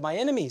presence of my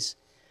enemies."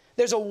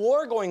 There's a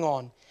war going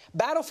on.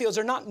 Battlefields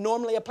are not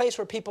normally a place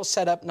where people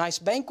set up nice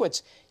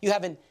banquets. You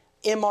have an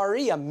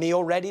MRE, a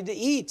meal ready to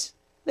eat.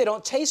 They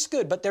don't taste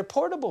good, but they're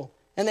portable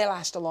and they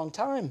last a long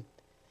time.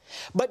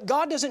 But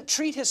God doesn't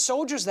treat His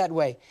soldiers that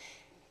way.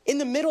 In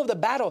the middle of the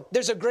battle,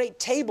 there's a great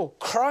table,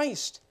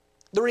 Christ.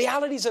 The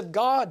realities of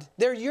God,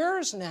 they're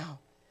yours now.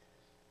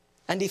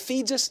 And He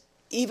feeds us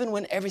even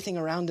when everything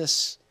around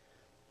us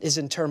is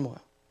in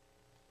turmoil.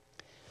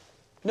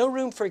 No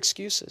room for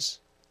excuses.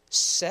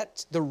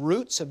 Set the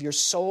roots of your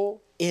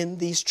soul in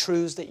these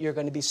truths that you're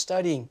going to be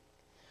studying,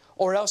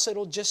 or else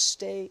it'll just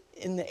stay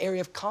in the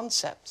area of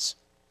concepts.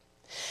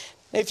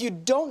 If you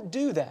don't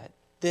do that,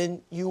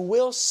 then you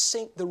will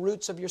sink the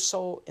roots of your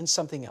soul in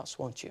something else,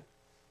 won't you?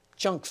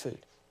 Junk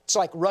food. It's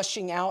like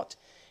rushing out.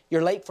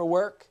 You're late for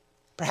work.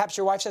 Perhaps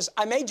your wife says,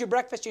 "I made you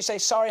breakfast." You say,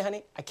 "Sorry,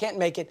 honey, I can't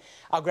make it.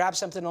 I'll grab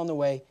something on the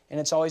way." And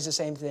it's always the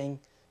same thing,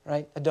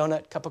 right? A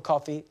donut, cup of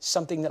coffee,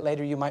 something that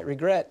later you might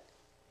regret.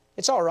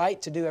 It's all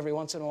right to do every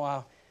once in a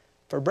while.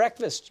 For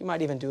breakfast, you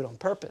might even do it on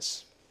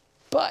purpose.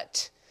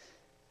 But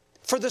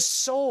for the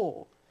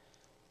soul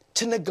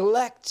to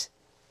neglect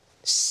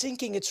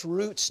sinking its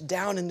roots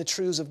down in the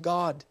truths of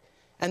God,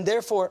 and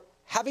therefore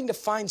having to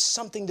find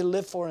something to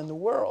live for in the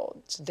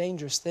world, it's a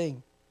dangerous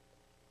thing.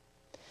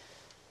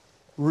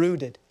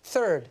 Rooted.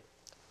 Third,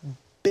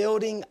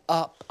 building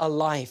up a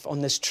life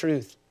on this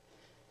truth.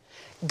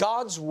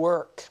 God's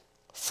work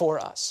for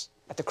us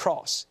at the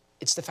cross,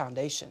 it's the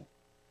foundation.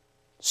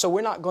 So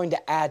we're not going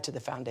to add to the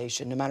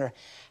foundation, no matter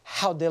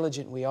how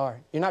diligent we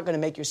are. You're not going to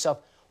make yourself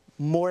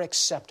more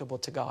acceptable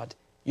to God.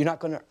 You're not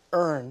going to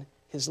earn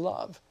His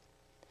love.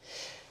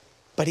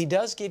 But He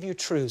does give you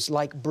truths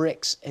like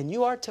bricks, and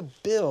you are to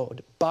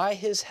build by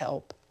His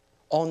help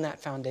on that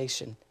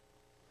foundation.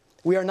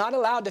 We are not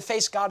allowed to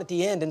face God at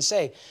the end and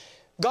say,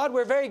 "God,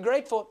 we're very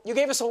grateful. You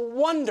gave us a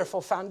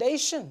wonderful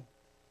foundation."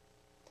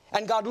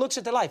 And God looks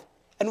at the life.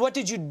 And what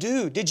did you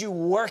do? Did you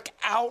work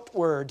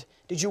outward?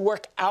 Did you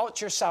work out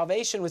your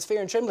salvation with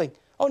fear and trembling?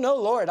 "Oh no,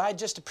 Lord, I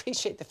just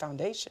appreciate the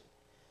foundation.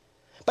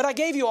 But I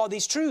gave you all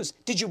these truths.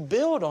 Did you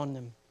build on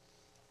them?"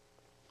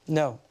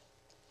 No.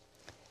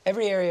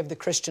 Every area of the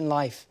Christian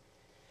life,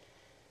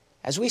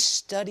 as we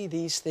study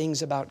these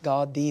things about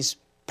God, these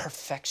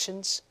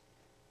perfections,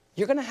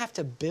 you're going to have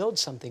to build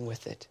something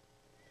with it.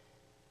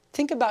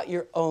 Think about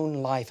your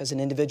own life as an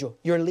individual,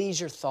 your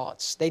leisure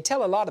thoughts. They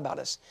tell a lot about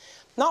us.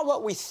 Not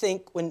what we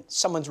think when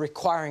someone's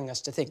requiring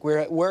us to think. We're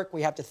at work,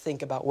 we have to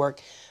think about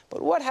work.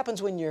 But what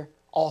happens when you're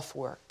off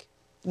work?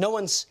 No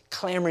one's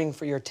clamoring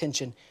for your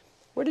attention.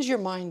 Where does your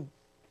mind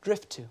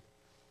drift to?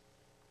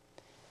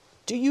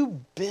 Do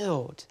you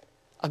build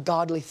a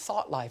godly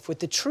thought life with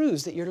the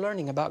truths that you're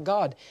learning about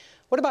God?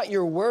 What about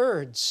your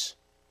words?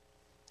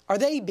 Are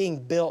they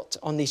being built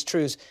on these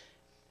truths?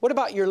 What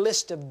about your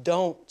list of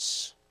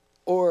don'ts?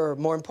 Or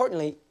more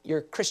importantly,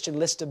 your Christian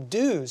list of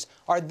do's?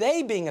 Are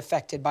they being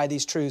affected by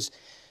these truths?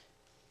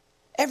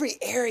 Every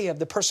area of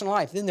the personal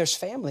life. Then there's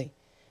family.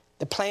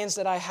 The plans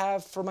that I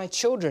have for my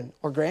children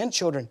or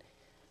grandchildren.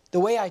 The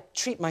way I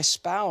treat my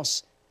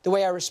spouse. The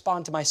way I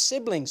respond to my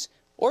siblings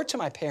or to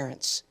my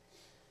parents.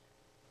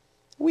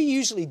 We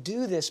usually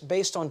do this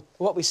based on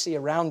what we see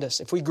around us.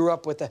 If we grew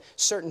up with a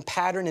certain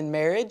pattern in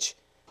marriage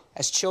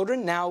as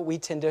children, now we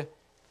tend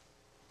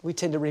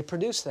to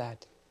reproduce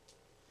that.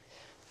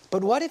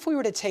 But what if we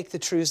were to take the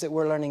truths that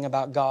we're learning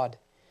about God,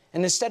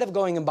 and instead of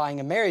going and buying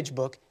a marriage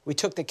book, we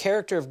took the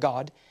character of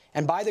God,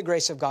 and by the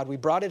grace of God, we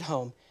brought it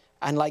home,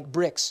 and like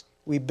bricks,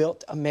 we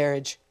built a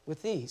marriage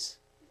with these.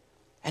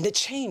 And it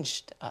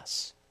changed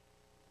us.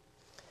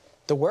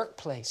 The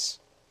workplace.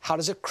 How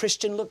does a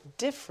Christian look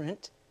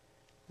different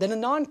than a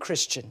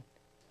non-Christian?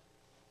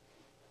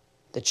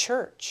 The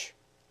church.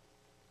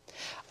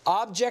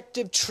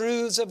 Objective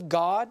truths of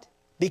God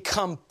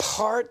become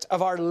part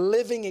of our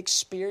living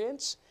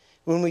experience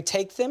when we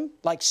take them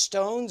like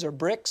stones or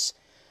bricks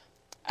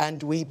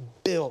and we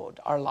build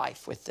our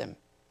life with them.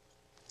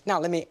 Now,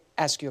 let me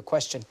ask you a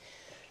question.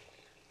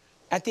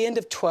 At the end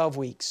of 12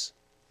 weeks,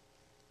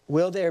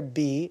 will there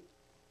be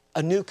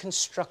a new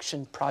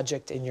construction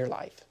project in your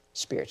life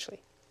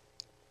spiritually?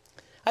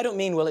 I don't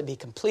mean will it be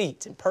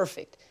complete and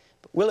perfect,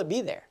 but will it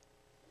be there?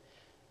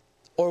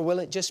 Or will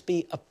it just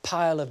be a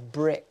pile of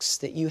bricks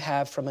that you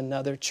have from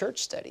another church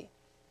study?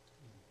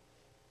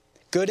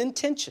 Good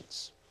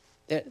intentions,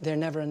 they're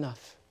never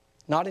enough.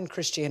 Not in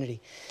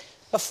Christianity.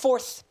 A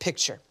fourth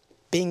picture,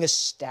 being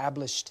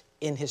established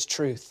in His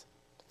truth.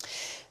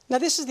 Now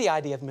this is the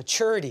idea of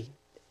maturity,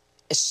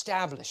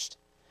 established.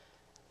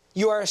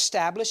 You are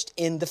established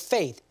in the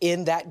faith,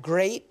 in that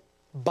great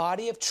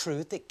body of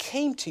truth that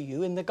came to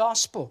you in the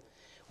gospel,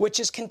 which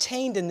is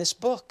contained in this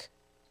book.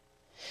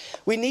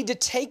 We need to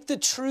take the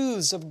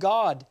truths of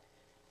God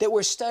that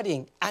we're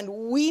studying, and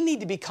we need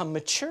to become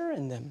mature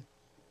in them.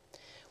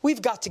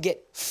 We've got to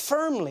get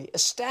firmly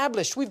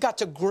established. We've got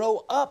to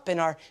grow up in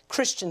our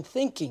Christian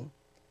thinking.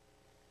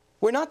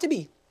 We're not to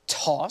be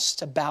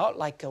tossed about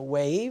like a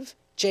wave,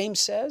 James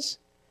says.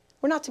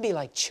 We're not to be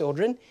like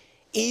children,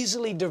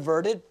 easily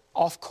diverted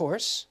off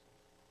course.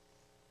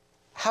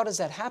 How does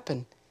that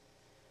happen?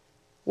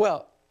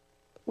 Well,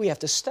 we have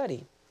to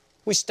study.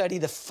 We study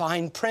the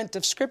fine print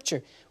of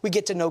Scripture. We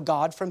get to know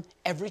God from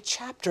every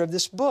chapter of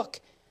this book.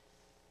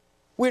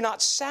 We're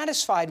not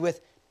satisfied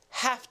with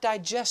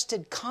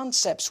half-digested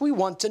concepts. We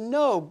want to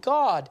know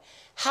God.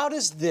 How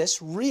does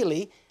this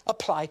really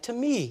apply to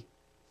me?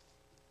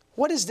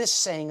 What is this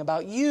saying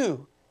about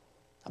you,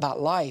 about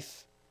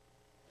life?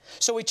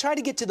 So we try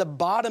to get to the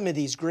bottom of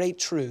these great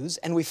truths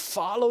and we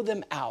follow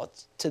them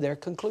out to their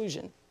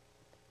conclusion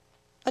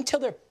until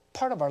they're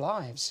part of our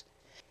lives.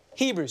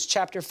 Hebrews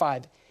chapter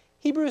 5.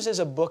 Hebrews is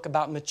a book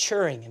about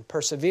maturing and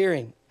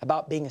persevering,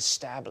 about being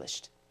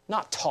established,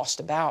 not tossed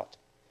about.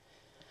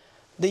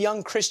 The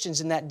young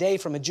Christians in that day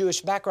from a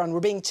Jewish background were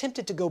being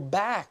tempted to go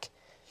back.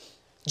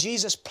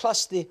 Jesus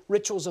plus the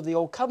rituals of the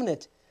Old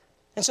Covenant.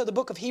 And so the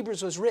book of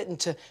Hebrews was written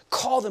to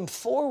call them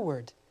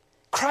forward.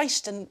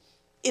 Christ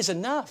is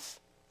enough.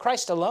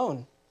 Christ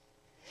alone.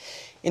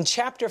 In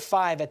chapter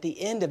 5, at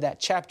the end of that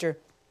chapter,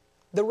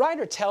 the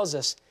writer tells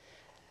us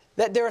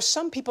that there are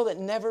some people that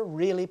never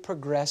really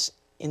progress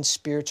in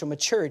spiritual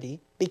maturity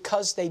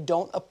because they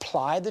don't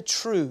apply the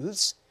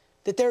truths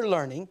that they're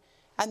learning,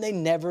 and they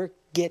never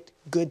get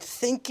good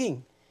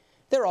thinking.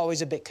 They're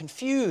always a bit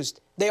confused.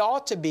 They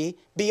ought to be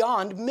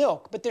beyond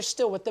milk, but they're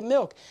still with the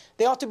milk.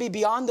 They ought to be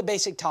beyond the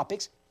basic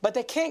topics, but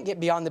they can't get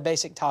beyond the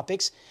basic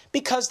topics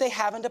because they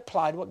haven't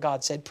applied what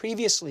God said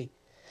previously.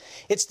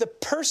 It's the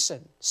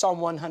person, Psalm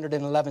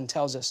 111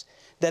 tells us,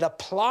 that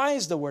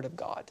applies the Word of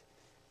God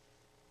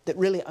that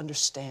really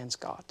understands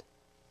God.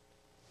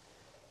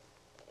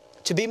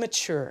 To be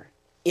mature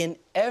in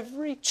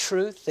every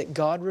truth that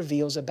God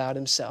reveals about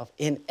Himself,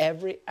 in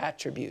every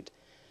attribute,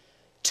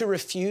 to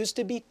refuse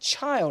to be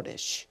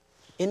childish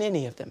in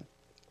any of them,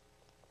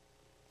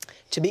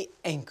 to be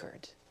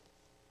anchored,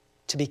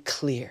 to be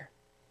clear.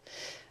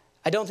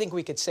 I don't think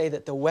we could say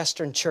that the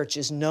Western church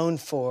is known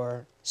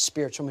for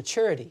spiritual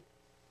maturity.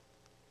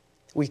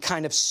 We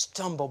kind of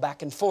stumble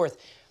back and forth,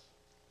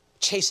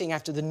 chasing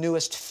after the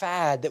newest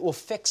fad that will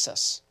fix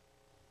us.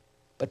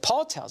 But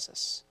Paul tells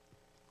us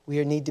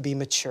we need to be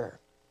mature.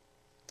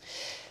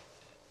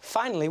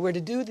 Finally, we're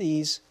to do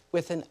these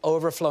with an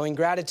overflowing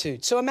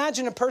gratitude. So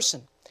imagine a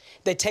person.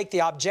 They take the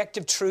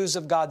objective truths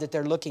of God that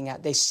they're looking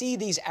at. They see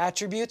these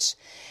attributes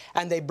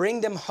and they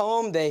bring them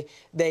home.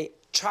 They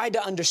try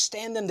to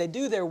understand them. They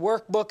do their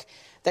workbook.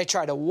 They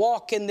try to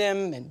walk in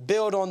them and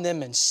build on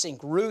them and sink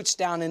roots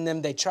down in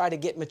them. They try to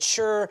get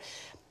mature,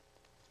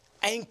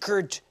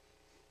 anchored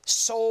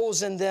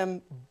souls in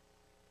them,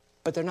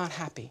 but they're not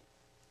happy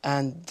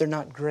and they're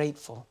not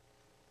grateful.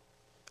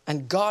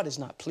 And God is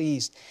not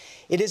pleased.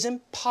 It is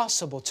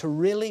impossible to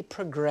really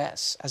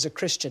progress as a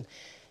Christian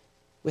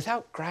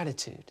without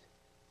gratitude.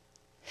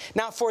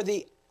 Now, for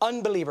the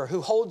unbeliever who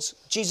holds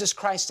Jesus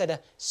Christ at a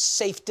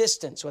safe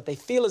distance, what they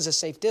feel is a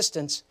safe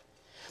distance,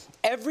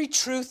 every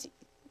truth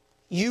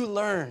you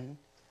learn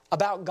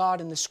about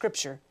God in the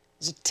Scripture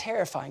is a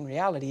terrifying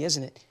reality,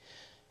 isn't it?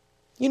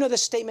 You know the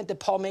statement that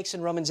Paul makes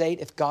in Romans 8,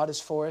 if God is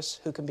for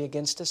us, who can be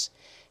against us?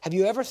 Have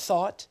you ever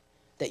thought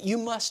that you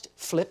must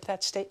flip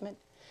that statement?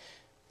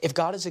 If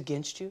God is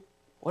against you,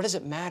 what does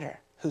it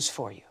matter who's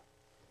for you?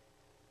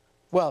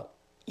 Well,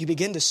 you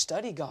begin to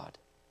study God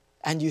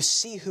and you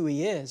see who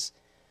He is.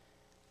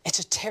 It's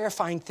a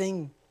terrifying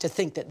thing to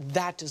think that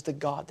that is the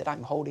God that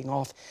I'm holding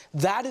off.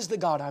 That is the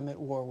God I'm at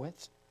war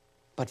with.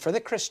 But for the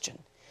Christian,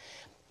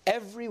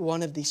 every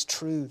one of these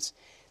truths,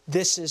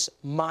 this is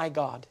my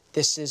God.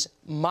 This is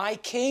my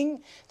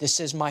King. This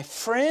is my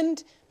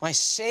friend, my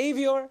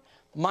Savior,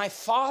 my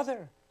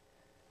Father.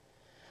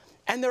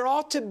 And there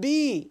ought to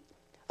be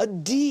a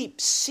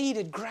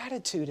deep-seated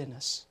gratitude in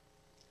us.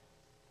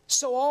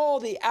 So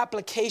all the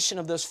application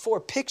of those 4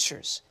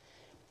 pictures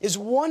is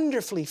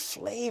wonderfully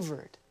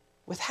flavored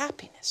with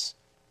happiness.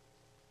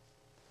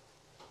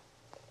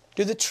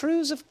 Do the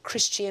truths of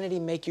Christianity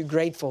make you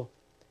grateful?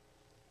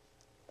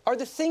 Are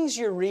the things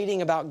you're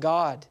reading about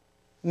God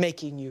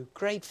making you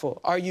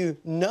grateful? Are you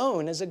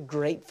known as a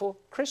grateful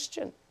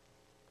Christian?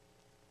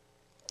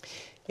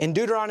 In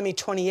Deuteronomy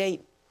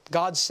 28,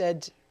 God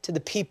said to the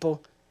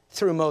people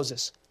through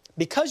Moses,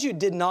 "Because you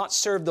did not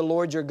serve the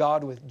Lord your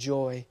God with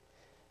joy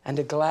and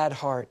a glad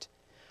heart,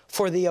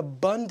 for the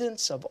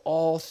abundance of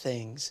all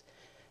things,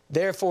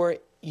 therefore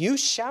you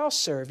shall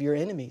serve your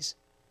enemies,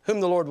 whom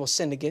the Lord will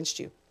send against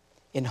you,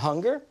 in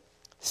hunger,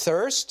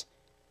 thirst,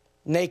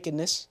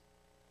 nakedness,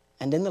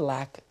 and in the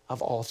lack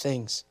of all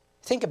things."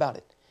 Think about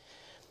it.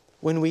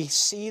 When we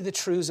see the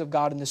truths of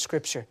God in the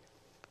Scripture,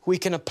 we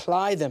can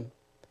apply them.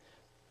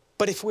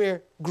 But if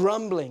we're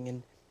grumbling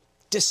and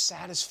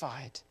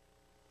dissatisfied,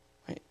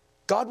 right,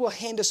 God will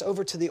hand us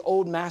over to the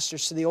old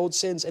masters, to the old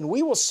sins, and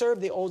we will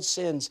serve the old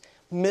sins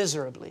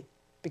miserably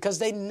because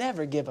they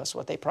never give us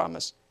what they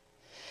promise.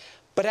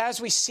 But as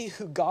we see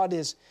who God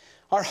is,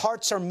 our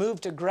hearts are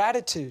moved to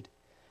gratitude,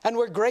 and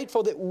we're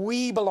grateful that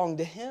we belong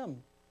to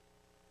Him.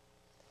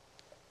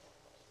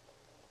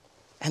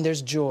 And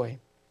there's joy.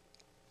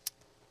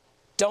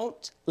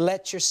 Don't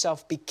let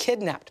yourself be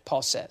kidnapped,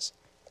 Paul says.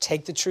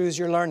 Take the truths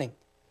you're learning,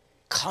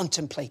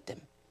 contemplate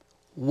them,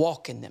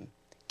 walk in them,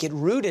 get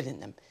rooted in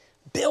them,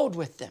 build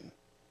with them,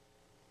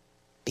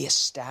 be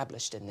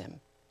established in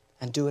them,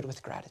 and do it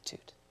with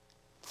gratitude.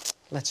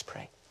 Let's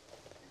pray.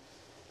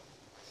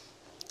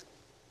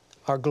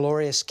 Our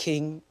glorious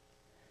King,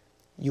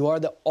 you are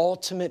the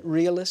ultimate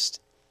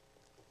realist,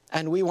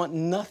 and we want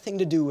nothing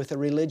to do with a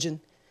religion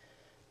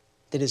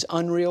that is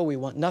unreal. We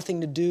want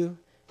nothing to do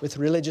with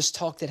religious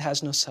talk that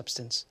has no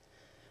substance.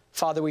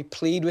 Father, we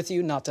plead with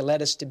you not to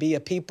let us to be a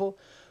people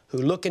who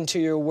look into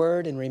your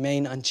word and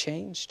remain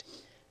unchanged.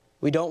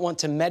 We don't want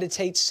to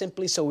meditate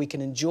simply so we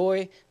can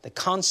enjoy the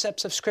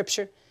concepts of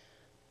Scripture,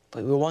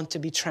 but we want to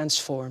be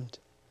transformed.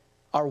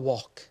 Our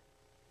walk,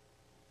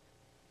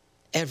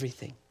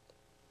 everything.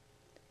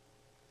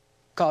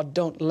 God,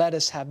 don't let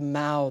us have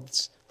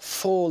mouths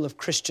full of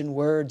Christian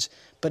words,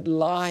 but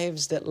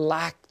lives that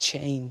lack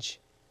change.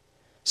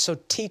 So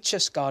teach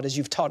us, God, as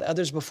you've taught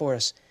others before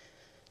us,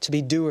 to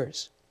be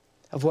doers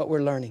of what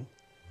we're learning.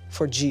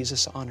 For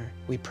Jesus' honor,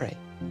 we pray.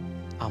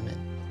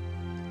 Amen.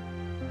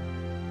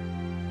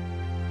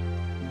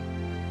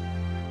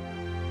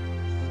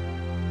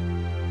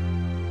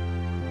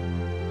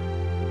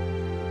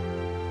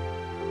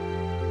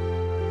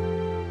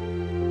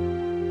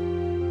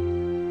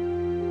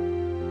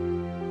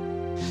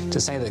 To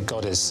say that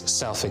God is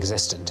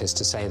self-existent is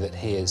to say that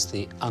He is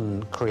the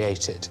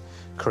uncreated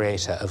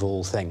creator of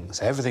all things.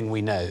 Everything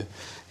we know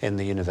in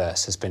the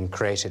universe has been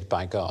created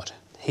by God.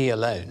 He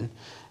alone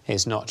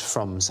is not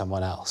from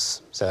someone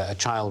else. So a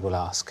child will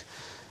ask,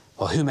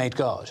 well, who made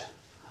God?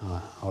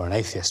 Or an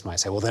atheist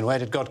might say, well, then where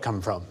did God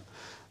come from?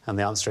 And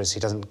the answer is He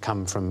doesn't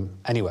come from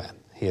anywhere.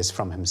 He is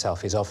from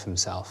Himself, He's of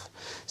Himself.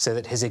 So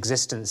that His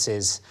existence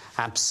is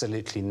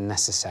absolutely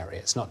necessary.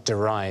 It's not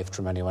derived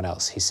from anyone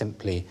else. He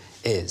simply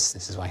is.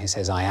 This is why He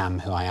says, I am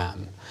who I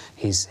am.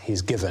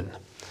 He's given.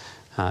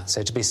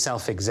 So to be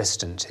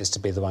self-existent is to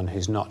be the one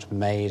who's not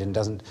made and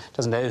doesn't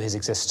owe His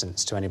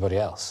existence to anybody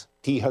else.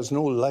 He has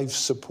no life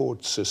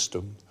support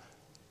system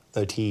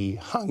that He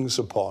hangs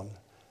upon,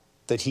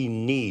 that He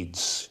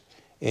needs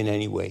in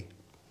any way.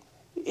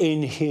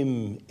 In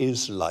Him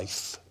is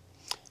life.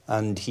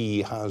 And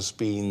He has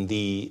been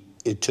the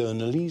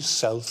eternally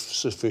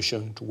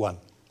self-sufficient one.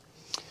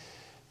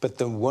 But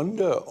the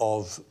wonder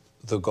of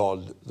the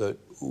God that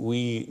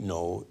we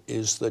know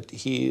is that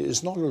He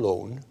is not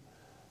alone,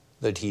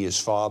 that He is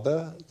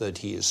Father, that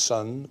He is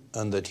Son,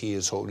 and that He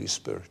is Holy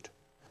Spirit.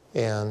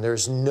 And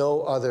there's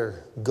no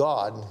other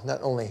God, not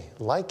only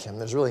like Him,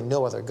 there's really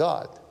no other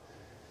God.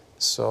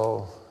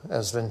 So,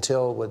 as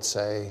Ventil would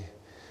say,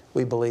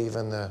 we believe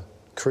in the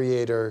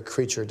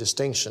creator-creature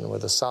distinction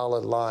with a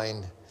solid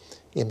line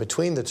in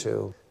between the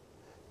two.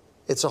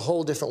 It's a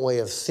whole different way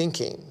of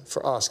thinking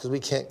for us because we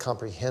can't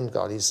comprehend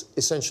God. He's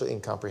essentially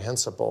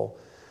incomprehensible.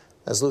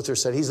 As Luther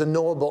said, He's the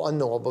knowable,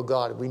 unknowable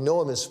God. We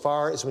know Him as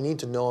far as we need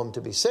to know Him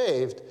to be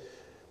saved,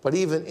 but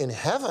even in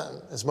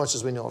heaven, as much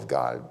as we know of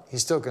God,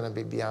 He's still going to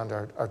be beyond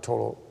our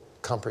total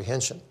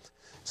comprehension.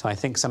 So I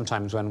think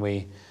sometimes when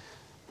we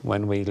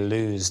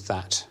lose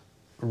that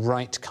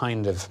right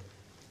kind of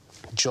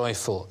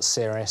joyful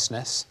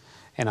seriousness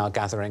in our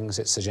gatherings,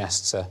 it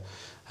suggests a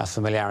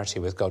familiarity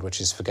with God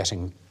which is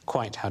forgetting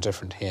quite how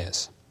different He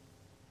is.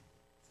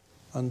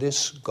 And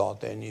this God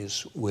then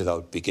is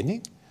without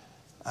beginning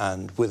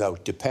and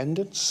without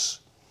dependence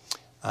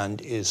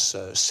and is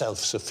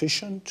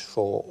self-sufficient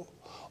for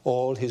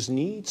all His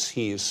needs.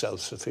 He is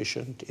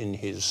self-sufficient in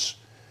His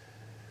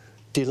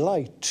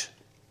delight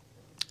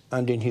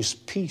and in His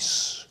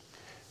peace.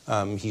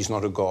 He's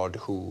not a God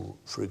who,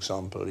 for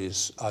example,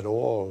 is at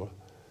all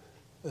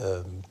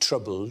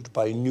troubled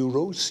by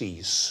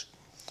neuroses.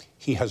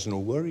 he has no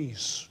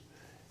worries.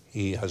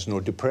 He has no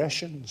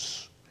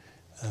depressions.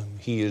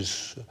 He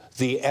is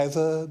the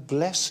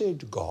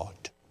ever-blessed God.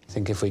 I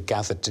think if we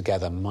gathered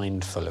together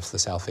mindful of the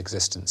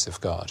self-existence of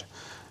God,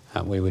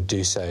 we would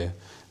do so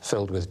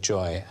filled with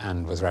joy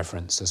and with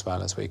reverence as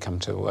well as we come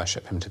to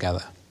worship him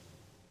together.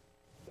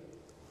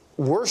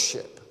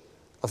 Worship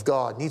of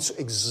God needs to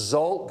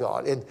exalt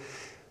God. And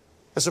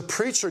as a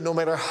preacher, no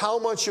matter how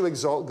much you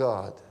exalt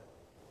God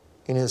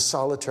in his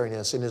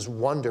solitariness, in his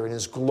wonder, in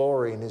his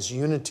glory, in his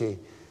unity,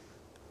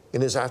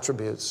 in his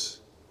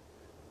attributes,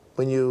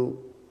 when you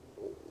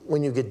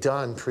get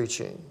done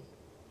preaching,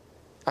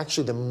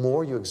 actually the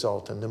more you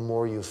exalt him, the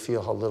more you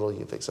feel how little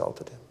you've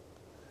exalted him.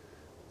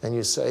 And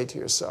you say to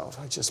yourself,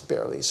 I just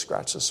barely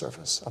scratched the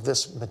surface of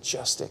this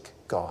majestic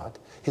God.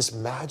 His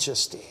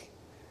majesty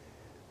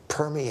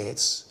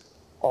permeates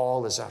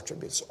all his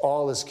attributes,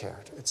 all his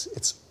character.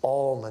 It's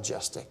all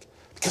majestic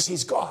because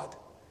he's God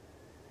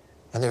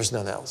and there's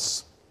none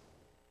else.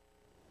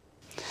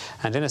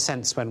 And in a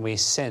sense, when we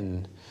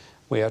sin,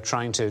 we are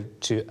trying to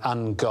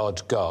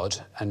ungod God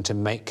and to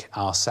make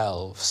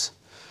ourselves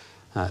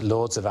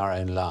lords of our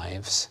own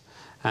lives.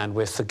 And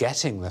we're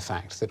forgetting the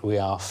fact that we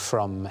are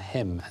from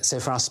him. So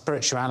for our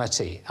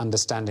spirituality,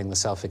 understanding the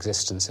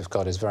self-existence of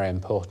God is very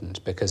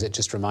important because it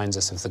just reminds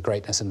us of the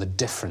greatness and the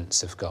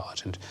difference of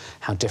God and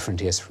how different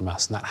he is from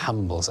us, and that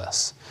humbles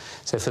us.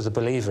 So for the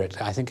believer,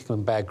 I think it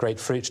can bear great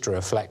fruit to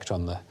reflect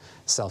on the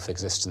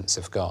self-existence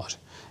of God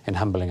in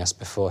humbling us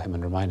before him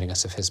and reminding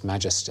us of his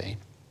majesty.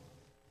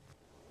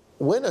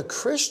 When a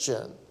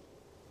Christian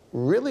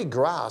really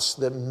grasps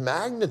the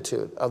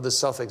magnitude of the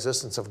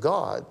self-existence of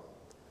God,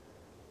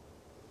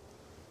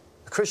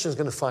 Christian is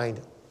going to find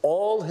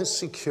all his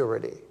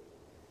security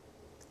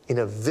in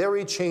a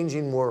very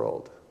changing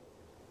world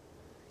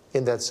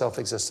in that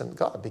self-existent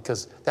God,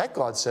 because that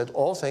God said,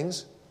 all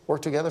things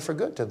work together for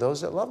good to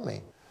those that love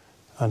me.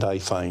 And I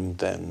find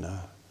then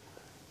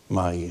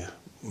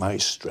my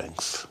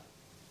strength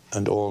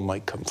and all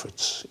my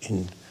comforts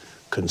in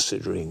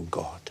considering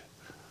God,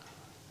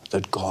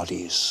 that God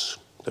is,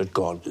 that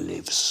God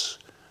lives,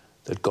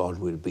 that God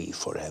will be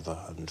forever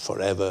and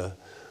forever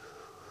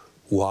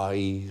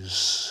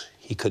wise.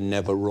 He can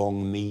never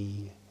wrong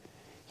me.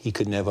 He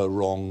can never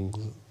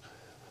wrong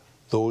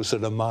those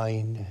that are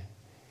mine.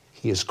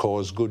 He has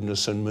caused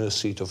goodness and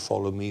mercy to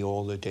follow me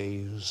all the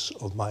days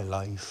of my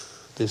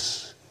life.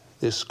 This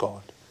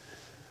God.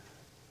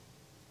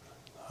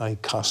 I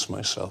cast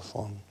myself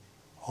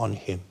on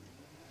him.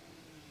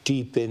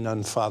 Deep in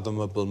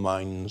unfathomable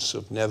minds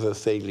of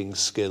never-failing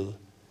skill,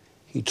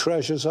 he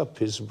treasures up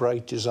his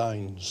bright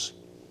designs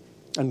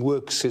and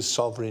works his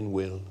sovereign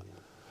will.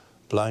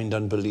 Blind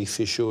unbelief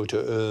is sure to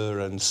err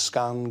and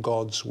scan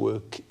God's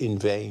work in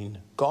vain.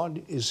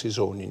 God is his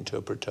own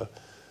interpreter,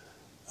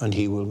 and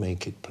he will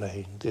make it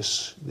plain.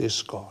 This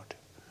God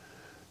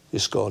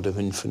of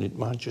infinite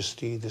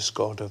majesty, this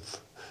God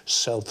of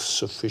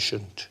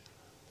self-sufficient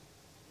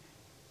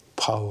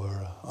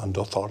power and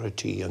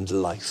authority and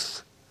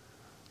life,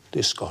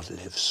 this God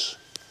lives,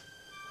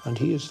 and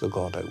he is the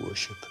God I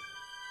worship.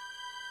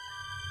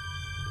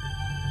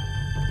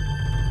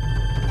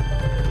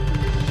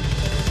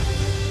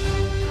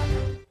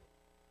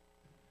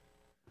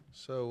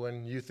 So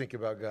when you think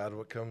about God,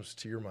 what comes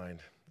to your mind?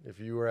 If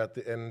you were at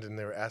the end and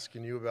they were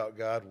asking you about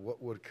God,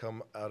 what would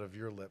come out of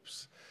your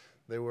lips?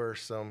 There were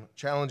some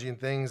challenging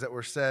things that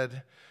were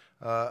said,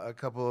 a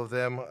couple of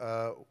them.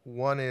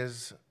 One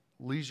is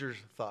leisure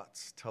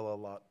thoughts tell a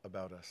lot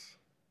about us.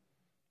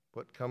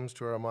 What comes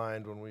to our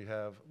mind when we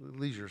have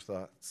leisure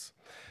thoughts?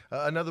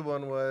 Another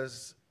one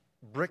was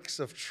bricks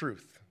of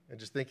truth, and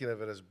just thinking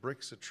of it as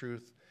bricks of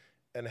truth,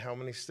 and how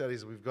many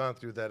studies we've gone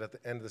through that at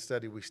the end of the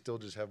study we still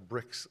just have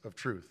bricks of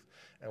truth,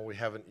 and we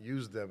haven't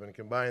used them and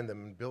combined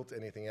them and built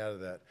anything out of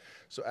that.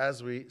 So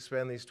as we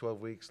spend these 12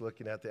 weeks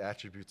looking at the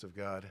attributes of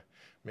God,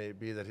 may it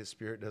be that his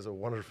Spirit does a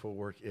wonderful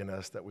work in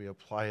us, that we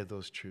apply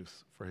those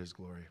truths for his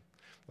glory.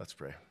 Let's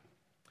pray.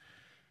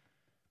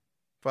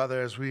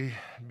 Father, as we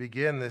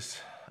begin this,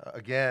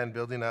 again,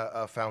 building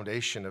a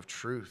foundation of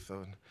truth,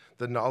 of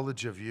the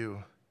knowledge of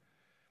you,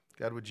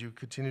 God, would you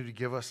continue to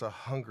give us a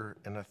hunger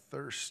and a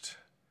thirst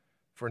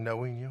for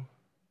knowing you?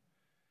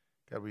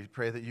 God, we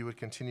pray that you would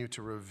continue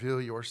to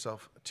reveal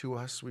yourself to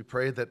us. We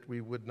pray that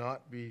we would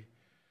not be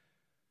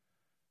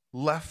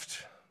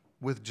left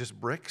with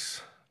just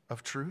bricks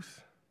of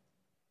truth,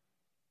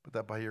 but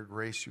that by your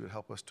grace you would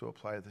help us to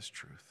apply this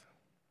truth.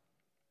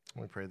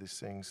 We pray these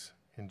things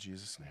in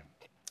Jesus' name.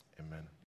 Amen.